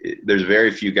 there's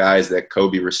very few guys that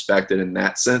Kobe respected in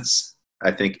that sense.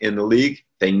 I think in the league,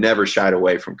 they never shied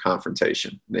away from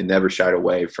confrontation. They never shied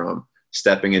away from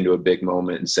stepping into a big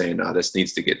moment and saying, no, this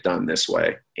needs to get done this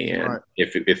way. And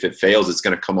if it fails, it's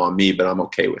going to come on me, but I'm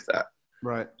okay with that.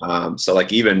 Right. So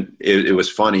like even it was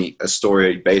funny, a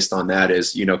story based on that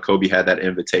is, you know, Kobe had that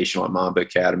invitational at Mamba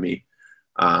Academy.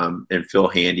 And Phil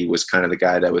Handy was kind of the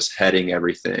guy that was heading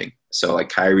everything. So like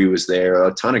Kyrie was there,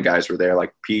 a ton of guys were there,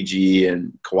 like PG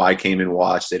and Kawhi came and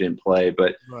watched. They didn't play,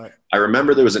 but I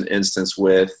remember there was an instance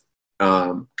with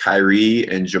Kyrie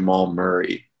and Jamal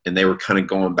Murray, and they were kind of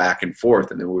going back and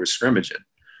forth, and then we were scrimmaging.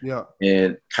 Yeah.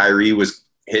 And Kyrie was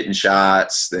hitting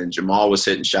shots, then Jamal was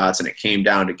hitting shots, and it came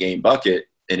down to game bucket.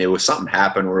 And it was something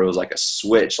happened where it was like a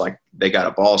switch, like they got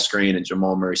a ball screen and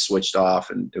Jamal Murray switched off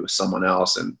and it was someone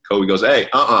else. And Kobe goes, hey,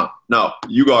 no,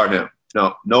 you guard him.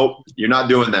 Nope, you're not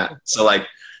doing that. So like,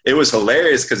 it was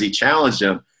hilarious because he challenged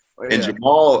him. And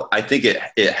Jamal, I think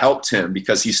it helped him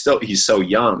because he's so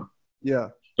young. Yeah.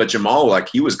 But Jamal, like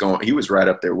he was right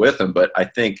up there with him. But I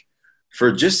think for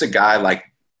just a guy like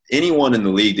anyone in the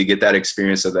league to get that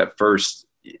experience of that first,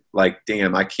 like,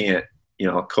 damn, I can't. You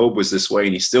know, Kobe was this way,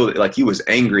 and he was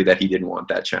angry that he didn't want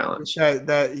that challenge.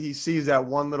 That he sees that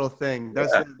one little thing.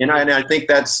 And I think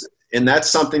that's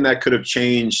something that could have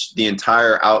changed the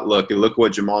entire outlook. And look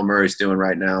what Jamal Murray's doing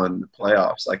right now in the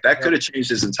playoffs. Like that could have changed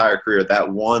his entire career. That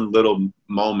one little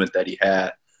moment that he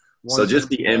had. So just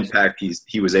the impact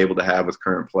he was able to have with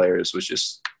current players was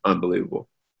just unbelievable.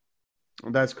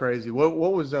 That's crazy. What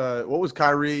was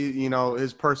Kyrie? You know,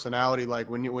 his personality like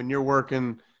when you're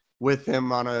working with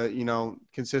him on a, you know,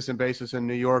 consistent basis in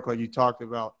New York, like you talked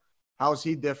about. How is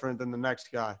he different than the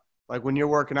next guy? Like when you're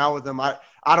working out with him, I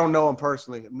don't know him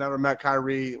personally. I've never met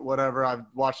Kyrie, whatever. I've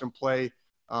watched him play,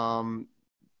 arguably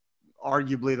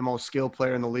the most skilled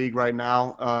player in the league right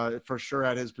now, for sure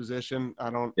at his position.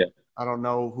 I don't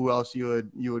know who else you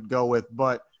would go with,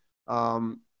 but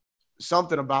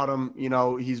something about him, you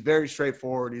know, he's very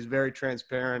straightforward. He's very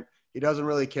transparent. He doesn't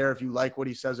really care if you like what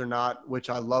he says or not, which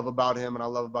I love about him and I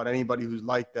love about anybody who's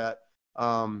like that.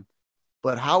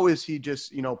 But how is he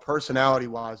just, you know,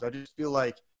 personality-wise? I just feel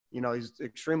like, you know, he's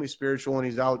extremely spiritual and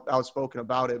he's outspoken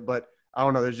about it. But I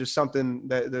don't know, there's just something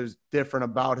there's different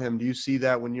about him. Do you see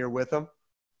that when you're with him?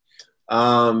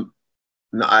 No,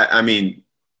 I mean,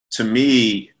 to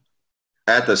me,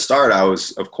 at the start, I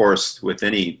was, of course, with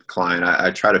any client,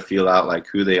 I try to feel out like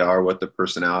who they are, what the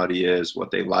personality is, what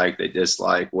they like, they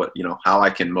dislike, what, you know, how I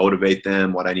can motivate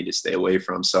them, what I need to stay away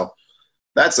from. So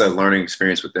that's a learning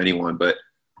experience with anyone. But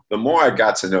the more I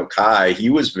got to know Kai, he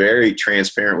was very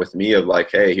transparent with me of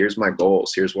like, hey, here's my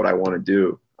goals. Here's what I want to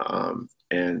do.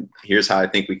 And here's how I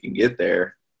think we can get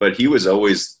there. But he was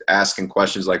always asking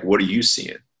questions like, what are you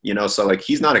seeing? You know, so like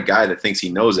he's not a guy that thinks he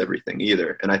knows everything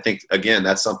either. And I think, again,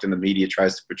 that's something the media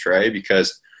tries to portray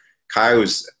because Kai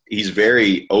he's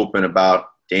very open about,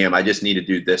 damn, I just need to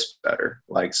do this better.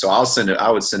 Like, so I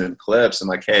would send him clips and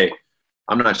like, hey,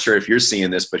 I'm not sure if you're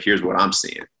seeing this, but here's what I'm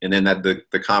seeing. And then that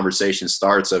the conversation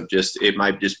starts of it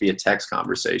might just be a text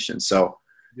conversation. So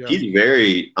he's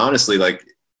very, honestly, like,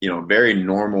 you know, very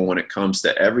normal when it comes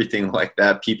to everything like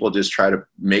that. People just try to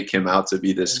make him out to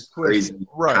be this crazy,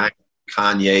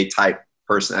 Kanye type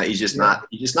person. He's just not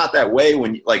that way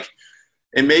when like,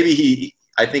 and maybe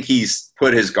I think he's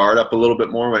put his guard up a little bit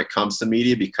more when it comes to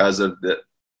media because of the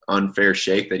unfair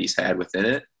shake that he's had within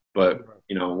it. But,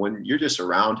 you know, when you're just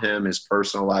around him, his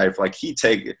personal life, like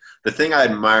the thing I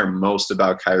admire most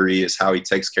about Kyrie is how he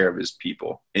takes care of his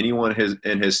people. Anyone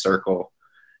in his circle,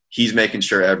 he's making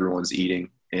sure everyone's eating.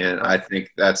 And I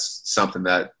think that's something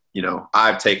that, you know,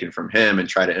 I've taken from him and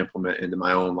try to implement into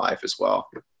my own life as well.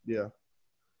 Yeah.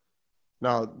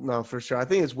 No, for sure. I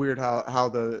think it's weird how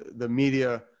the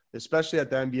media, especially at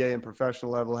the NBA and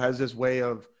professional level, has this way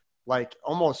of like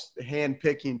almost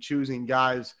handpicking, choosing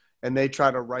guys, and they try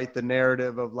to write the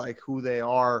narrative of like who they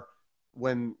are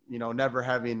when, you know, never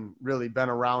having really been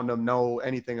around them, know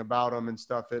anything about them and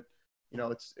stuff.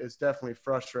 It's definitely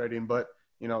frustrating, but,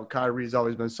 you know, Kyrie's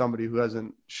always been somebody who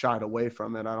hasn't shied away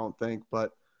from it, I don't think.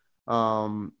 But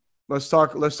let's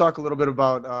talk a little bit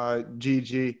about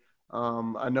Gigi.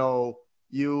 I know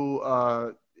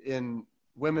you in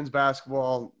women's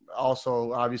basketball,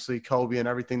 also obviously Kobe and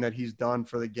everything that he's done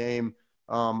for the game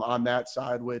on that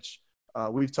side, which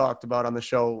we've talked about on the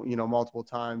show, you know, multiple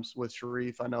times with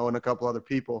Sharif, I know, and a couple other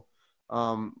people.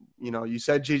 You know, you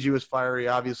said Gigi was fiery.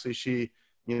 Obviously she,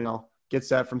 you know, gets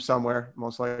that from somewhere,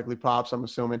 most likely Pops, I'm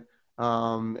assuming. You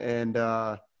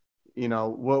know,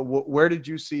 where did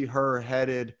you see her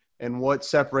headed, and what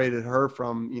separated her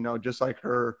from, you know, just like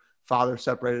her father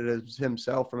separated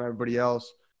himself from everybody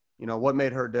else? You know, what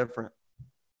made her different?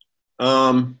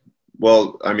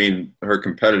 Well, I mean, her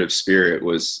competitive spirit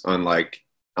was unlike,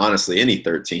 honestly, any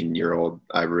 13-year-old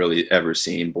I've really ever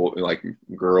seen, like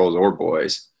girls or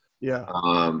boys. Yeah.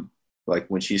 Like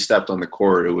when she stepped on the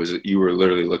court, you were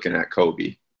literally looking at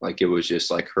Kobe. Like it was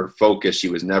just like her focus. She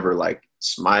was never like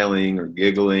smiling or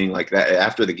giggling like that.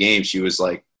 After the game, she was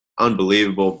like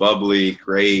unbelievable, bubbly,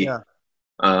 great. Yeah.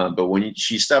 But when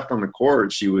she stepped on the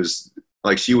court, she was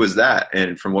that.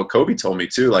 And from what Kobe told me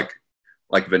too, like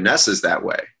Vanessa's that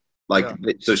way. Like,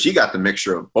 so she got the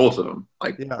mixture of both of them,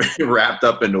 like wrapped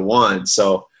up into one.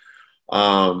 So,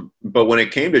 but when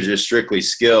it came to just strictly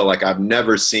skill, like I've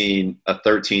never seen a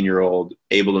 13-year-old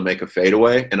able to make a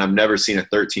fadeaway, and I've never seen a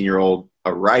 13-year-old,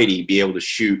 a righty, be able to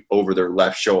shoot over their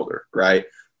left shoulder, right?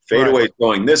 Fadeaways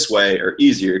going this way are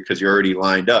easier because you're already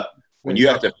lined up. When you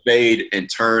have to fade and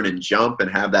turn and jump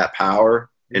and have that power,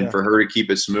 and for her to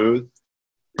keep it smooth,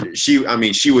 she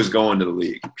was going to the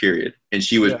league, period. And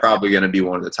she was probably going to be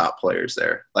one of the top players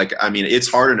there. Like, I mean, it's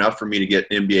hard enough for me to get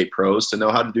NBA pros to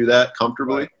know how to do that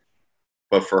comfortably. Right.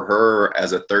 But for her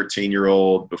as a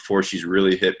 13-year-old, before she's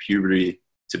really hit puberty,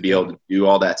 to be able to do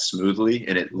all that smoothly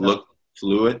and it looked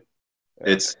fluid,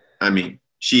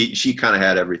 she kind of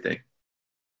had everything.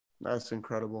 That's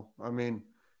incredible. I mean,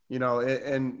 you know,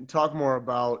 and talk more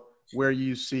about where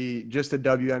you see just the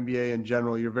WNBA in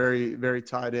general. You're very, very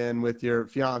tied in with your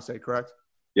fiance, correct?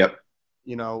 Yep.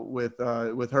 You know,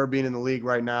 with her being in the league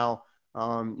right now,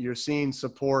 you're seeing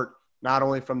support not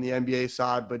only from the NBA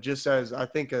side, but just as I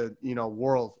think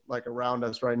world like around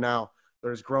us right now,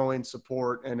 there's growing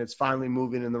support and it's finally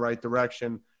moving in the right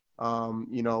direction.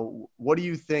 You know, what do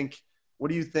you think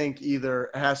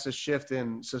either has to shift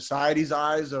in society's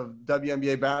eyes of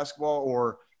WNBA basketball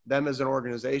or them as an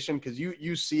organization? Because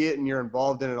you see it and you're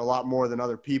involved in it a lot more than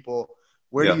other people.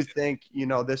 Where do you think, you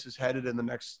know, this is headed in the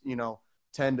next, you know,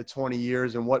 10 to 20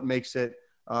 years, and what makes it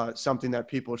something that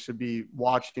people should be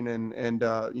watching and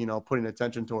you know, putting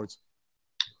attention towards?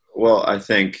 Well, I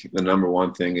think the number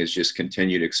one thing is just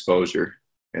continued exposure.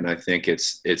 And I think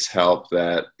it's helped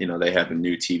that, you know, they have a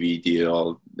new TV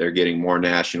deal. They're getting more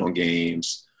national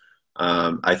games.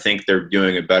 I think they're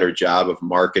doing a better job of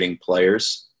marketing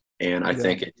players. And I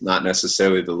think it's not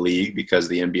necessarily the league, because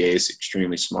the NBA is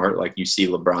extremely smart. Like you see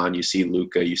LeBron, you see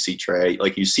Luka, you see Trey,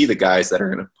 like you see the guys that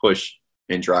are going to push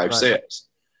and drive sales.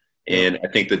 And I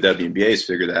think the WNBA has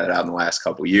figured that out in the last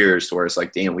couple of years, to where it's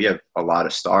like, damn, we have a lot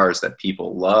of stars that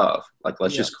people love. Like,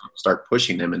 let's just start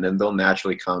pushing them, and then they'll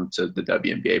naturally come to the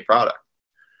WNBA product.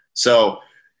 So,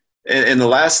 and the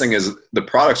last thing is the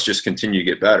products just continue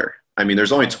to get better. I mean,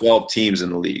 there's only 12 teams in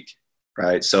the league,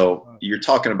 right? So you're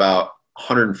talking about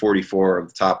 144 of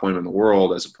the top women in the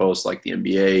world, as opposed to like the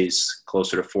NBA's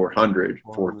closer to 400,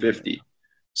 450.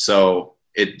 So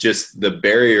it just, the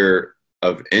barrier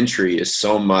of entry is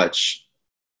so much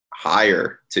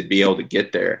higher to be able to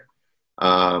get there.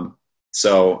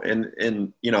 So,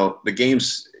 and, you know, the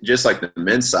games, just like the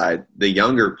men's side, the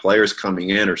younger players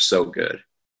coming in are so good.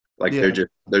 Like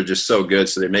they're just so good.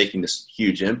 So they're making this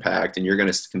huge impact, and you're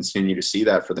going to continue to see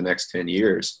that for the next 10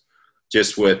 years,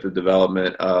 just with the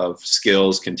development of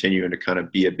skills continuing to kind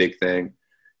of be a big thing.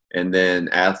 and then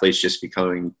athletes just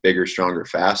becoming bigger, stronger,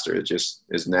 faster. It just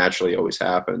is naturally always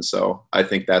happens. So I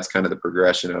think that's kind of the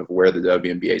progression of where the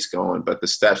WNBA is going. But the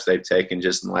steps they've taken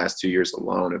just in the last 2 years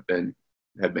alone have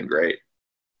been great.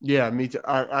 Yeah, me too.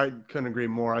 I couldn't agree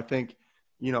more. I think,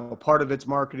 part of it's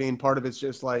marketing, part of it's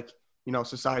just like,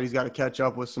 society's got to catch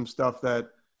up with some stuff that,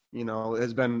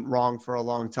 has been wrong for a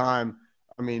long time.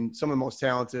 I mean, some of the most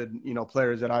talented,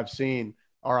 players that I've seen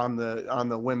are on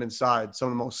the women's side. Some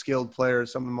of the most skilled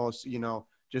players, some of the most,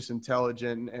 just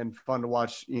intelligent and fun to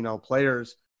watch,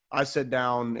 players. I sit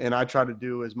down and I try to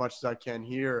do as much as I can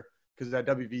here because at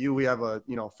WVU we have a,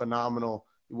 phenomenal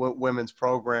women's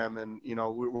program, and,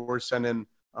 we're sending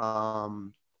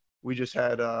we just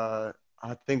had I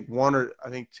think one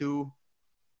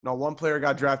player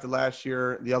got drafted last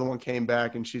year. The other one came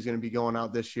back, and she's going to be going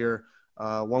out this year.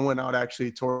 One went out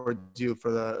actually towards you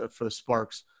for the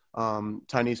Sparks.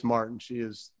 Tyneese Martin. She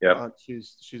is. Yep.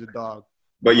 She's a dog.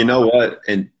 But you know what?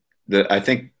 And I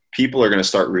think people are going to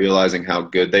start realizing how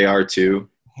good they are too.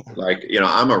 Like,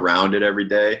 I'm around it every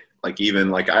day. Like, even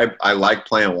like I like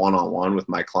playing one-on-one with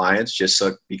my clients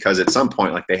because at some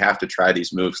point, like, they have to try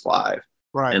these moves live.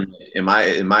 Right. And am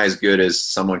I as good as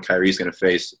someone Kyrie's going to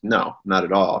face? No, not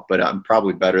at all. But I'm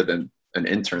probably better than an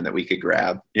intern that we could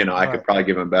grab. I could probably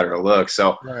give him a better look.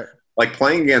 So like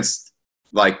playing against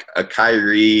like a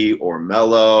Kyrie or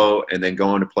Melo and then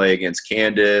going to play against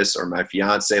Candace or my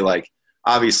fiance, like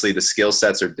obviously the skill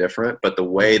sets are different, but the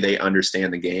way they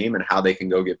understand the game and how they can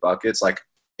go get buckets, like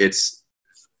it's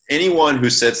anyone who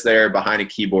sits there behind a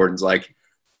keyboard and's like,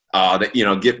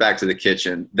 get back to the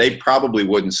kitchen. They probably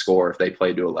wouldn't score if they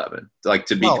played to 11. Like,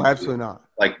 to be absolutely not.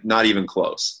 Like, not even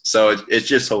close. So it's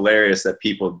just hilarious that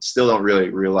people still don't really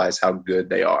realize how good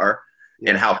they are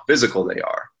and how physical they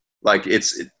are. Like,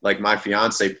 like my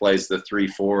fiance plays the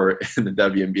 3-4 in the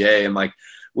WNBA, and like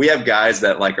we have guys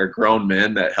that like are grown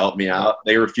men that help me out.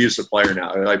 They refuse to play her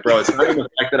now. They're like, bro, it's not even the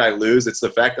fact that I lose. It's the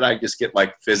fact that I just get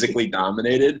like physically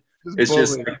dominated. It's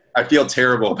just like, I feel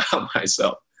terrible about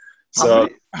myself. So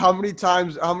how many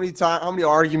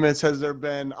arguments has there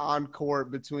been on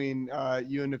court between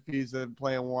you and Nafisa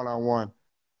playing one-on-one?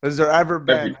 Has there ever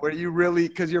been where you really,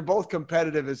 because you're both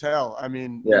competitive as hell. I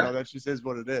mean, that just is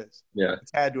what it is. Yeah.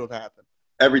 It's had to have happened.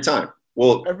 Every time.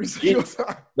 Well, every single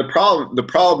time. The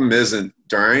problem isn't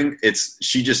during,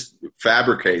 she just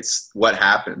fabricates what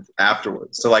happened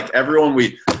afterwards. So like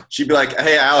she'd be like,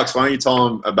 hey, Alex, why don't you tell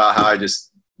him about how I just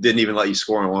didn't even let you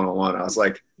score in one-on-one. I was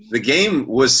like, the game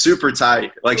was super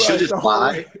tight. Like, she'll just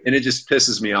lie, and it just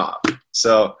pisses me off.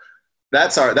 So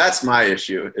that's my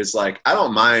issue. Is like, I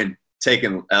don't mind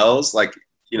taking L's. Like,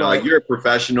 like you're a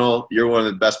professional. You're one of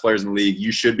the best players in the league.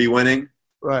 You should be winning.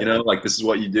 Right. Like this is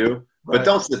what you do. Right. But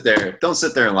don't sit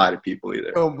there and lie to people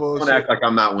either. Don't act like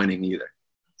I'm not winning either.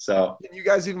 So. Can you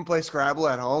guys even play Scrabble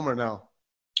at home or no?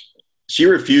 She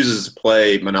refuses to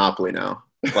play Monopoly now.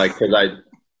 Like, because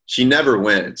she never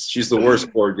wins. She's the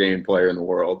worst board game player in the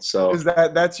world. So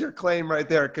that's your claim right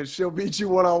there, because she'll beat you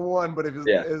one-on-one. But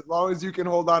as long as you can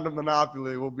hold on to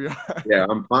Monopoly, we'll be all right. Yeah,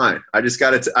 I'm fine. I just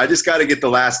got to get the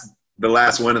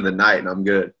last win of the night, and I'm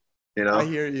good. I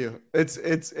hear you.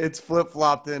 It's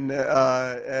flip-flopped in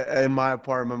my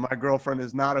apartment. My girlfriend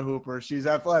is not a hooper. She's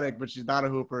athletic, but she's not a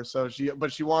hooper. So she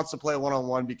wants to play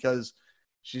one-on-one because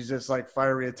she's just like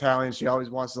fiery Italian. She always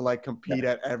wants to like compete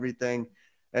at everything,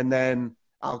 and then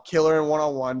I'll kill her in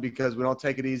one-on-one because we don't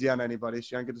take it easy on anybody.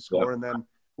 She don't get to score. Yep. And then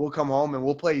we'll come home and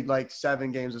we'll play like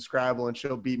 7 games of Scrabble, and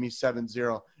she'll beat me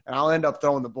 7-0. And I'll end up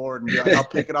throwing the board and be like, I'll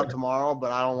pick it up tomorrow,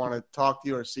 but I don't want to talk to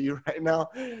you or see you right now.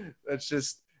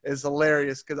 It's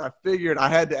hilarious because I figured I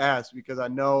had to ask because I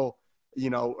know,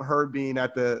 her being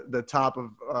at the top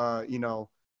of,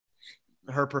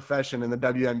 her profession in the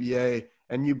WNBA,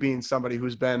 and you being somebody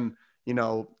who's been –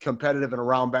 competitive and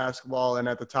around basketball and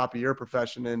at the top of your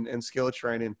profession in skill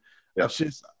training. Yep.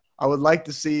 I would like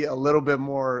to see a little bit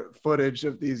more footage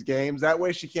of these games. That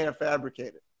way she can't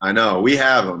fabricate it. I know. We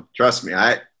have them. Trust me.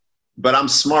 But I'm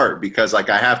smart because like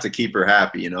I have to keep her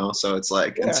happy, So it's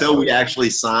like until we actually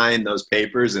sign those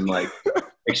papers and like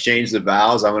exchange the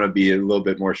vows, I'm going to be a little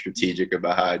bit more strategic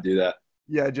about how I do that.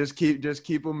 Yeah, just keep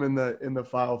them in the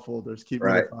file folders. Keep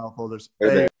them in the file folders.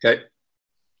 Hey. Okay.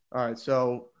 All right.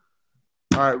 So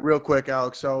all right, real quick,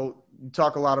 Alex. So you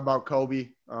talk a lot about Kobe,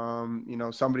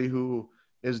 somebody who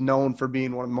is known for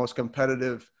being one of the most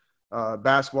competitive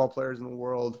basketball players in the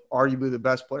world, arguably the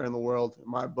best player in the world. In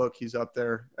my book, he's up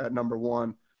there at number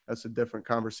 1. That's a different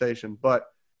conversation. But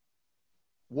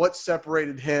what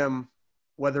separated him,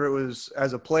 whether it was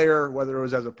as a player, whether it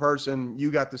was as a person, you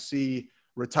got to see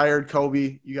retired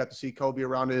Kobe. You got to see Kobe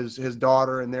around his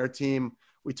daughter and their team.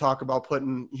 We talk about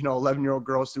putting, 11-year-old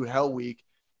girls through hell week.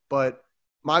 But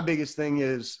my biggest thing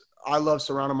is I love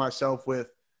surrounding myself with,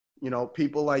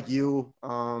 people like you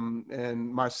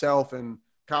and myself and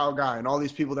Kyle Guy and all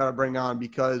these people that I bring on,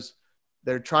 because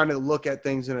they're trying to look at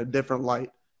things in a different light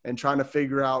and trying to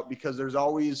figure out, because there's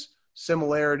always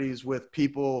similarities with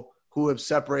people who have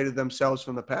separated themselves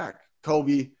from the pack.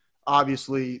 Kobe,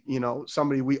 obviously,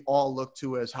 somebody we all look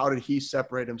to as how did he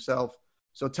separate himself?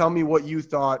 So tell me what you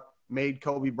thought made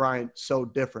Kobe Bryant so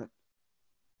different.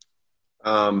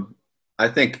 I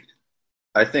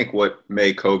think what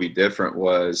made Kobe different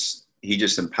was he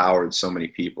just empowered so many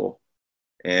people.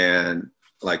 And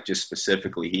like just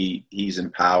specifically, he's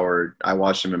empowered. I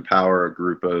watched him empower a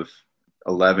group of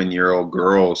 11-year-old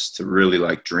girls to really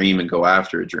like dream and go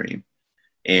after a dream.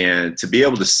 And to be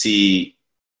able to see,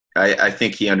 I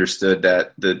think he understood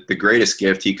that the greatest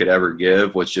gift he could ever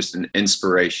give was just an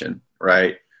inspiration,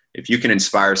 right? If you can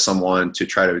inspire someone to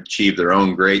try to achieve their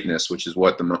own greatness, which is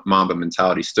what the Mamba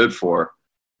mentality stood for,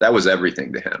 that was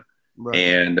everything to him. Right.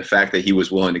 And the fact that he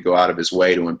was willing to go out of his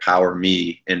way to empower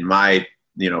me in my,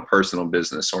 personal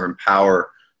business, or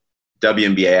empower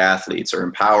WNBA athletes, or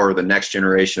empower the next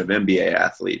generation of NBA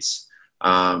athletes.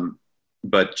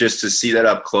 But just to see that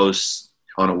up close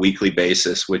on a weekly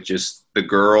basis with just the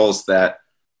girls that,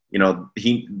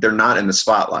 they're not in the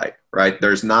spotlight, right?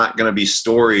 There's not going to be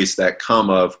stories that come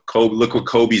of Kobe, look what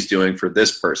Kobe's doing for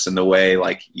this person, the way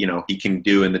he can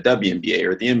do in the WNBA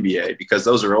or the NBA, because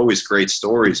those are always great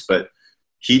stories. But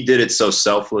he did it so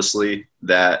selflessly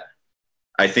that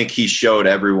I think he showed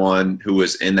everyone who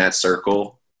was in that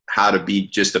circle how to be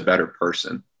just a better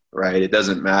person, right? It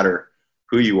doesn't matter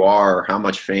who you are or how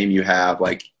much fame you have.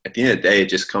 Like at the end of the day, it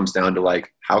just comes down to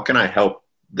like, how can I help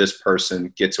this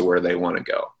person get to where they want to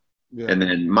go? Yeah. And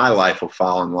then my life will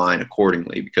fall in line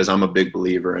accordingly, because I'm a big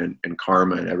believer in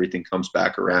karma, and everything comes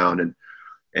back around.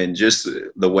 And just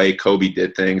the way Kobe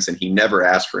did things, and he never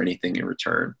asked for anything in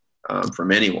return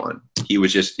from anyone. He would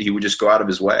just go out of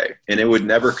his way, and it would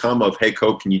never come of, hey,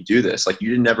 Kobe, can you do this? Like, you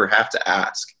didn't never have to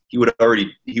ask. He would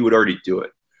already do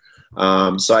it.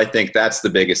 So I think that's the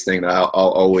biggest thing that I'll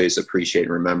always appreciate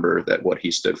and remember, that what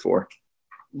he stood for.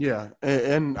 Yeah,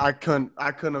 and I couldn't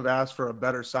have asked for a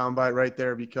better soundbite right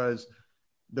there, because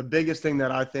the biggest thing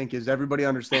that I think is everybody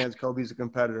understands Kobe's a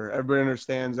competitor. Everybody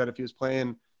understands that if he was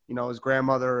playing, his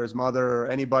grandmother or his mother or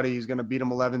anybody, he's going to beat him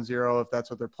 11-0 if that's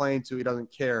what they're playing to. He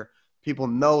doesn't care. People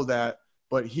know that.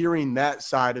 But hearing that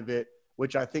side of it,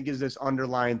 which I think is this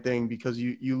underlying thing, because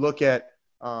you look at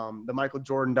the Michael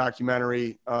Jordan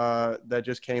documentary that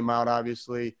just came out,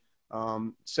 obviously,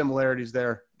 similarities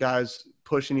there, guys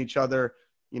pushing each other.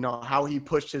 How he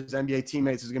pushed his NBA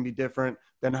teammates is going to be different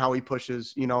than how he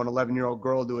pushes, an 11-year-old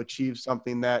girl to achieve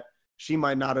something that she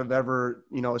might not have ever,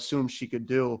 assumed she could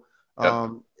do,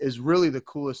 is really the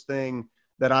coolest thing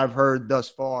that I've heard thus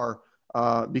far,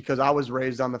 because I was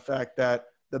raised on the fact that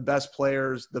the best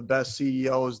players, the best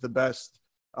CEOs, the best,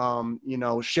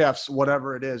 chefs,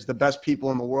 whatever it is, the best people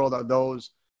in the world are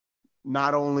those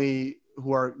not only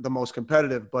who are the most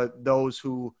competitive, but those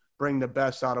who bring the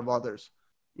best out of others.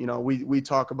 We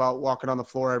talk about walking on the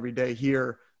floor every day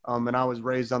here, and I was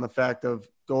raised on the fact of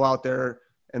go out there,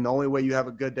 and the only way you have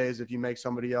a good day is if you make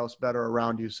somebody else better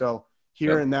around you. So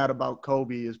hearing that about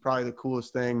Kobe is probably the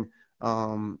coolest thing,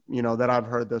 that I've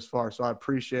heard thus far. So I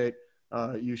appreciate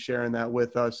you sharing that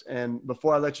with us. And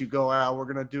before I let you go, Al,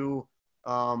 we're going to do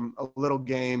a little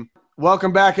game.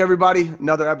 Welcome back, everybody.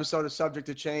 Another episode of Subject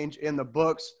to Change in the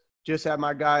books. Just had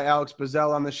my guy Alex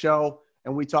Bazell on the show,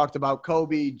 and we talked about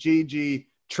Kobe, Gigi,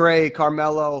 Trey,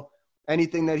 Carmelo,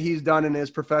 anything that he's done in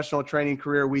his professional training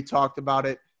career. We talked about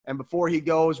it. And before he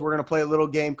goes, we're going to play a little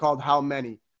game called How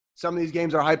Many. Some of these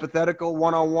games are hypothetical,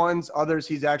 one-on-ones. Others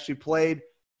he's actually played.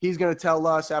 He's going to tell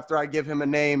us, after I give him a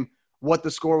name, what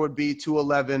the score would be,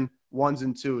 2-11, ones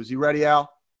and twos. You ready, Al?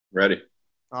 Ready.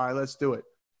 All right, let's do it.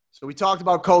 So we talked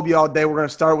about Kobe all day. We're going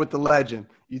to start with the legend.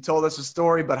 You told us a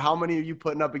story, but how many are you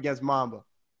putting up against Mamba?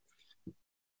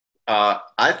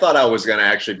 I thought I was going to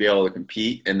actually be able to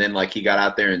compete. And then he got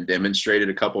out there and demonstrated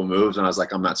a couple moves, and I was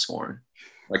like, I'm not scoring.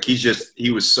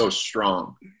 He was so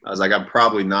strong. I was like, I'm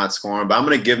probably not scoring, but I'm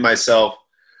going to give myself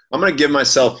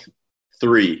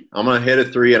 3. I'm going to hit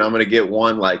a 3, and I'm going to get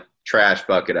one trash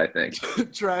bucket, I think.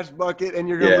 Trash bucket, and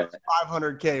you're going to lose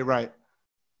 $500K, right?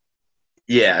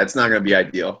 Yeah, it's not going to be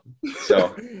ideal.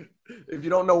 So if you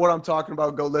don't know what I'm talking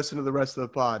about, go listen to the rest of the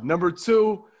pod. Number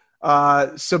 2,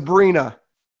 Sabrina.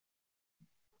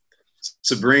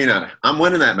 I'm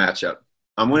winning that matchup.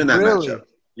 Matchup.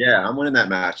 Yeah, I'm winning that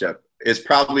matchup. It's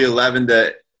probably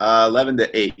 11-8,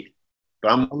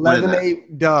 but I'm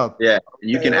 11-8 dub. Yeah,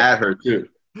 and you can add her too.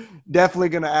 Definitely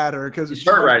gonna add her because She's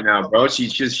hurt right now, bro.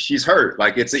 She's hurt.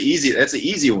 Like it's an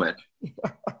easy win.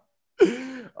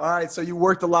 All right, so you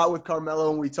worked a lot with Carmelo,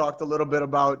 and we talked a little bit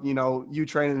about you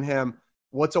training him.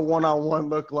 What's a one-on-one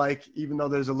look like? Even though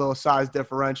there's a little size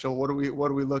differential, what are we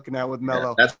looking at with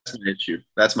Melo? Yeah,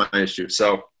 that's my issue.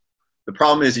 So the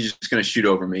problem is he's just going to shoot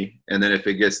over me, and then if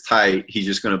it gets tight, he's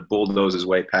just going to bulldoze his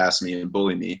way past me and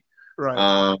bully me.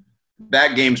 Right.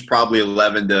 That game's probably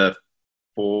 11-4,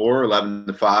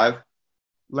 11-5.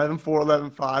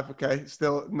 11-4, 11-5. Okay,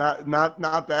 still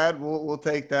not bad. We'll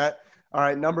take that. All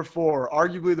right, number 4,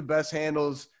 arguably the best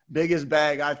handles, biggest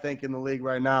bag I think in the league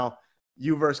right now.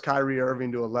 You versus Kyrie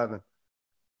Irving to 11.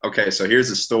 Okay, so here's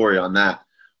the story on that.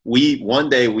 One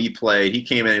day we played. He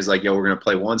came in. He's like, "Yo, we're gonna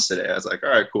play ones today." I was like, "All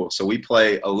right, cool." So we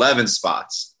play 11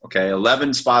 spots. Okay,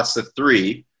 11 spots to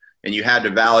 3, and you had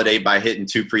to validate by hitting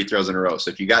 2 free throws in a row.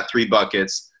 So if you got 3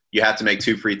 buckets, you have to make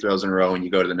 2 free throws in a row, and you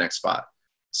go to the next spot.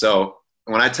 So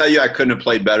when I tell you I couldn't have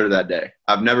played better that day,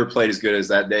 I've never played as good as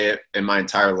that day in my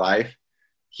entire life.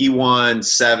 He won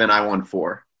 7, I won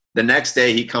 4. The next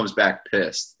day he comes back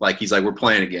pissed. Like he's like, "We're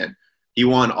playing again." He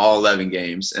won all 11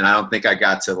 games, and I don't think I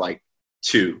got to like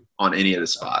 2 on any of the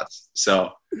spots.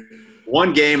 So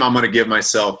one game I'm going to give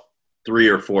myself 3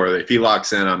 or 4. If he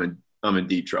locks in, I'm in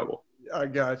deep trouble. I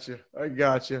got you.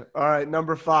 All right,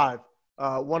 number 5.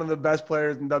 One of the best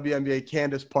players in WNBA,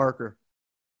 Candace Parker.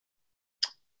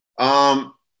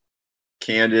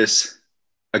 Candace,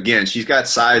 again, she's got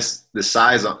the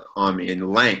size on me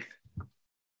and length.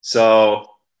 So,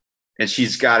 and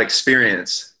she's got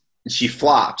experience. She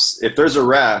flops. If there's a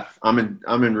ref, I'm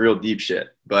in real deep shit.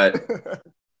 But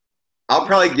I'll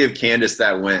probably give Candace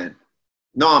that win.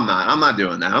 No, I'm not. I'm not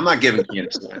doing that. I'm not giving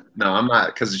Candace a win. No, I'm not,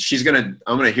 because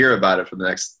I'm gonna hear about it for the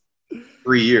next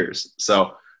 3 years.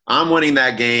 So I'm winning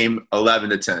that game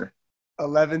 11-10.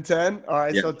 11-10. All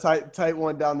right, Yeah. so tight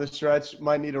one down the stretch.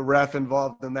 Might need a ref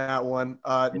involved in that one.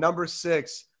 Number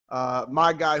 6,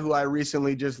 my guy who I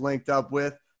recently just linked up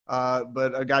with.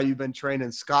 But a guy you've been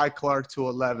training, Sky Clark to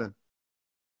 11.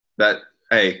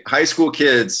 Hey, high school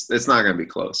kids, it's not going to be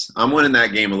close. I'm winning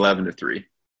that game 11-3.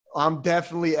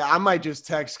 I might just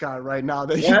text Sky right now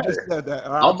that you just said that.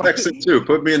 I'll text him too.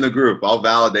 Put me in the group. I'll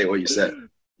validate what you said.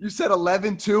 You said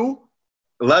 11-2?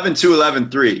 11-2,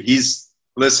 11-3.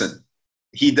 Listen,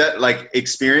 he does, like,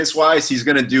 experience-wise, he's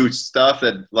going to do stuff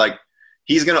that, like,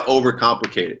 he's going to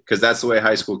overcomplicate it because that's the way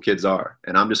high school kids are.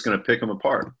 And I'm just going to pick them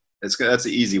apart. That's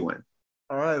an easy win.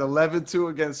 All right, 11-2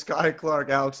 against Sky Clark.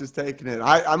 Alex is taking it.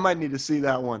 I might need to see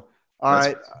that one. All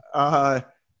right.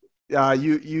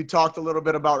 You talked a little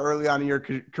bit about early on in your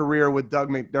career with Doug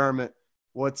McDermott.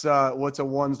 What's a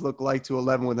ones look like to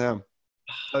 11 with him?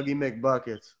 Dougie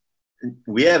McBuckets.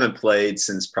 We haven't played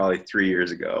since probably 3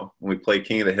 years ago when we played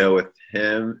King of the Hill with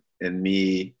him and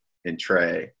me and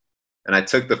Trey. And I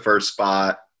took the first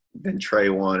spot, then Trey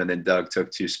won, and then Doug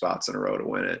took 2 spots in a row to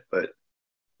win it. But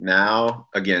now,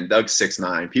 again, Doug's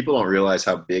 6'9". People don't realize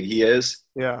how big he is.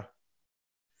 Yeah.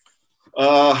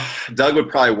 Doug would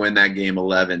probably win that game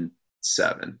 11-7.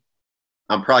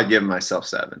 I'm probably giving myself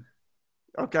 7.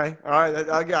 Okay. All right.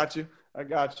 I got you.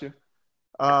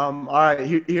 All right.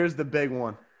 Here's the big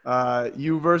one.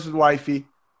 You versus Wifey.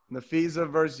 Nafisa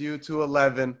versus you to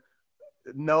 11.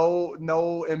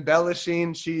 No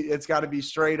embellishing. It's got to be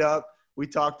straight up. We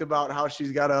talked about how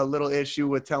she's got a little issue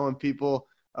with telling people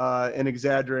and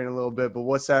exaggerating a little bit, but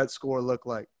what's that score look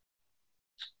like?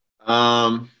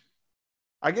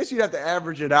 I guess you'd have to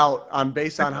average it out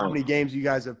based on how many games you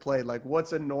guys have played. Like,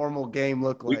 what's a normal game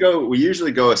look like? We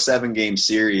usually go a 7-game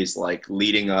series, like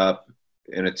leading up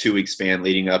in a 2-week span,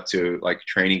 leading up to like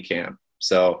training camp.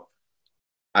 So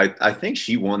I think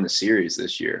she won the series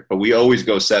this year, but we always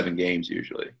go 7 games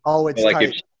usually. Oh, it's like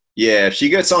tight. If she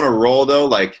gets on a roll though,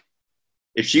 like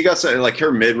if she got something like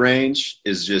her mid range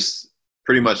is just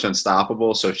pretty much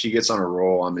unstoppable. So if she gets on a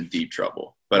roll, I'm in deep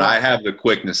trouble. But I have the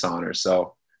quickness on her,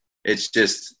 so it's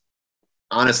just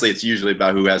honestly, it's usually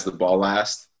about who has the ball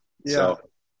last. Yeah. So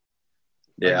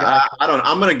yeah,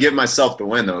 I'm gonna give myself the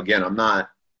win though. Again, I'm not.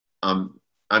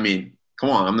 I mean, come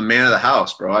on, I'm the man of the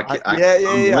house, bro. I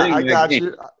got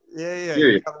you. Yeah.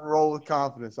 You got to roll with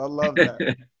confidence. I love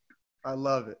that. I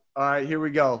love it. All right, here we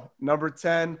go. Number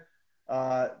 10.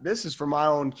 This is for my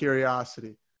own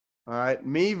curiosity. All right,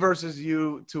 me versus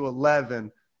you to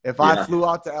 11. If I flew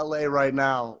out to LA right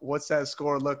now, what's that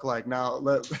score look like? Now,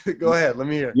 go ahead. Let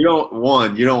me hear. You don't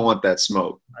want that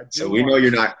smoke. So we know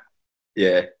you're not.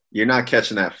 Yeah, you're not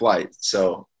catching that flight.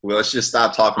 So let's just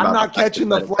stop talking about. I'm not catching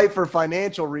the flight for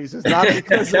financial reasons, not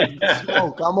because of the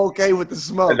smoke. I'm okay with the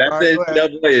smoke. That's the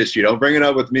NCAA issue. Don't bring it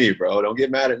up with me, bro. Don't get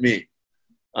mad at me.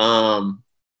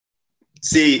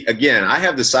 See, again, I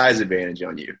have the size advantage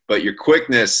on you, but your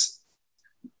quickness,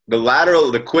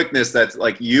 the quickness that's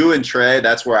like you and Trey,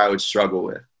 that's where I would struggle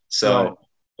with. So, Right.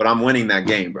 but I'm winning that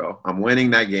game, bro. I'm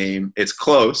winning that game. It's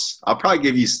close. I'll probably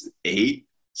give you 8,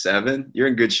 7. You're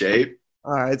in good shape.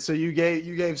 All right. So you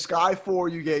gave Sky 4,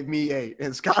 you gave me 8,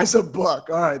 and Sky's a buck.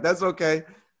 All right. That's okay.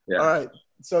 Yeah. All right.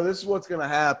 So this is what's going to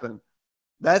happen.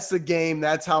 That's the game.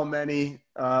 That's how many.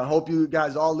 Hope you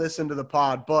guys all listen to the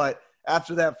pod. But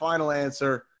after that final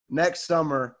answer, next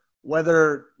summer,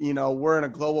 whether, we're in a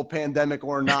global pandemic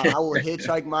or not, I will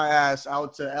hitchhike my ass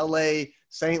out to LA,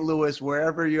 St. Louis,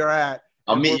 wherever you're at.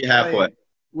 I'll meet you halfway.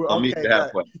 I'll meet you Yeah.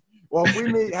 halfway. Well, if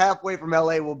we meet halfway from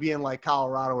LA, we'll be in like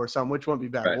Colorado or something, which won't be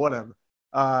bad, Right. whatever.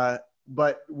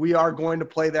 But we are going to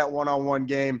play that one-on-one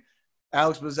game.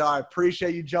 Alex Brazell, I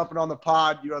appreciate you jumping on the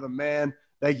pod. You are the man.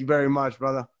 Thank you very much,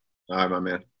 brother. All right, my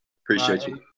man. Appreciate you.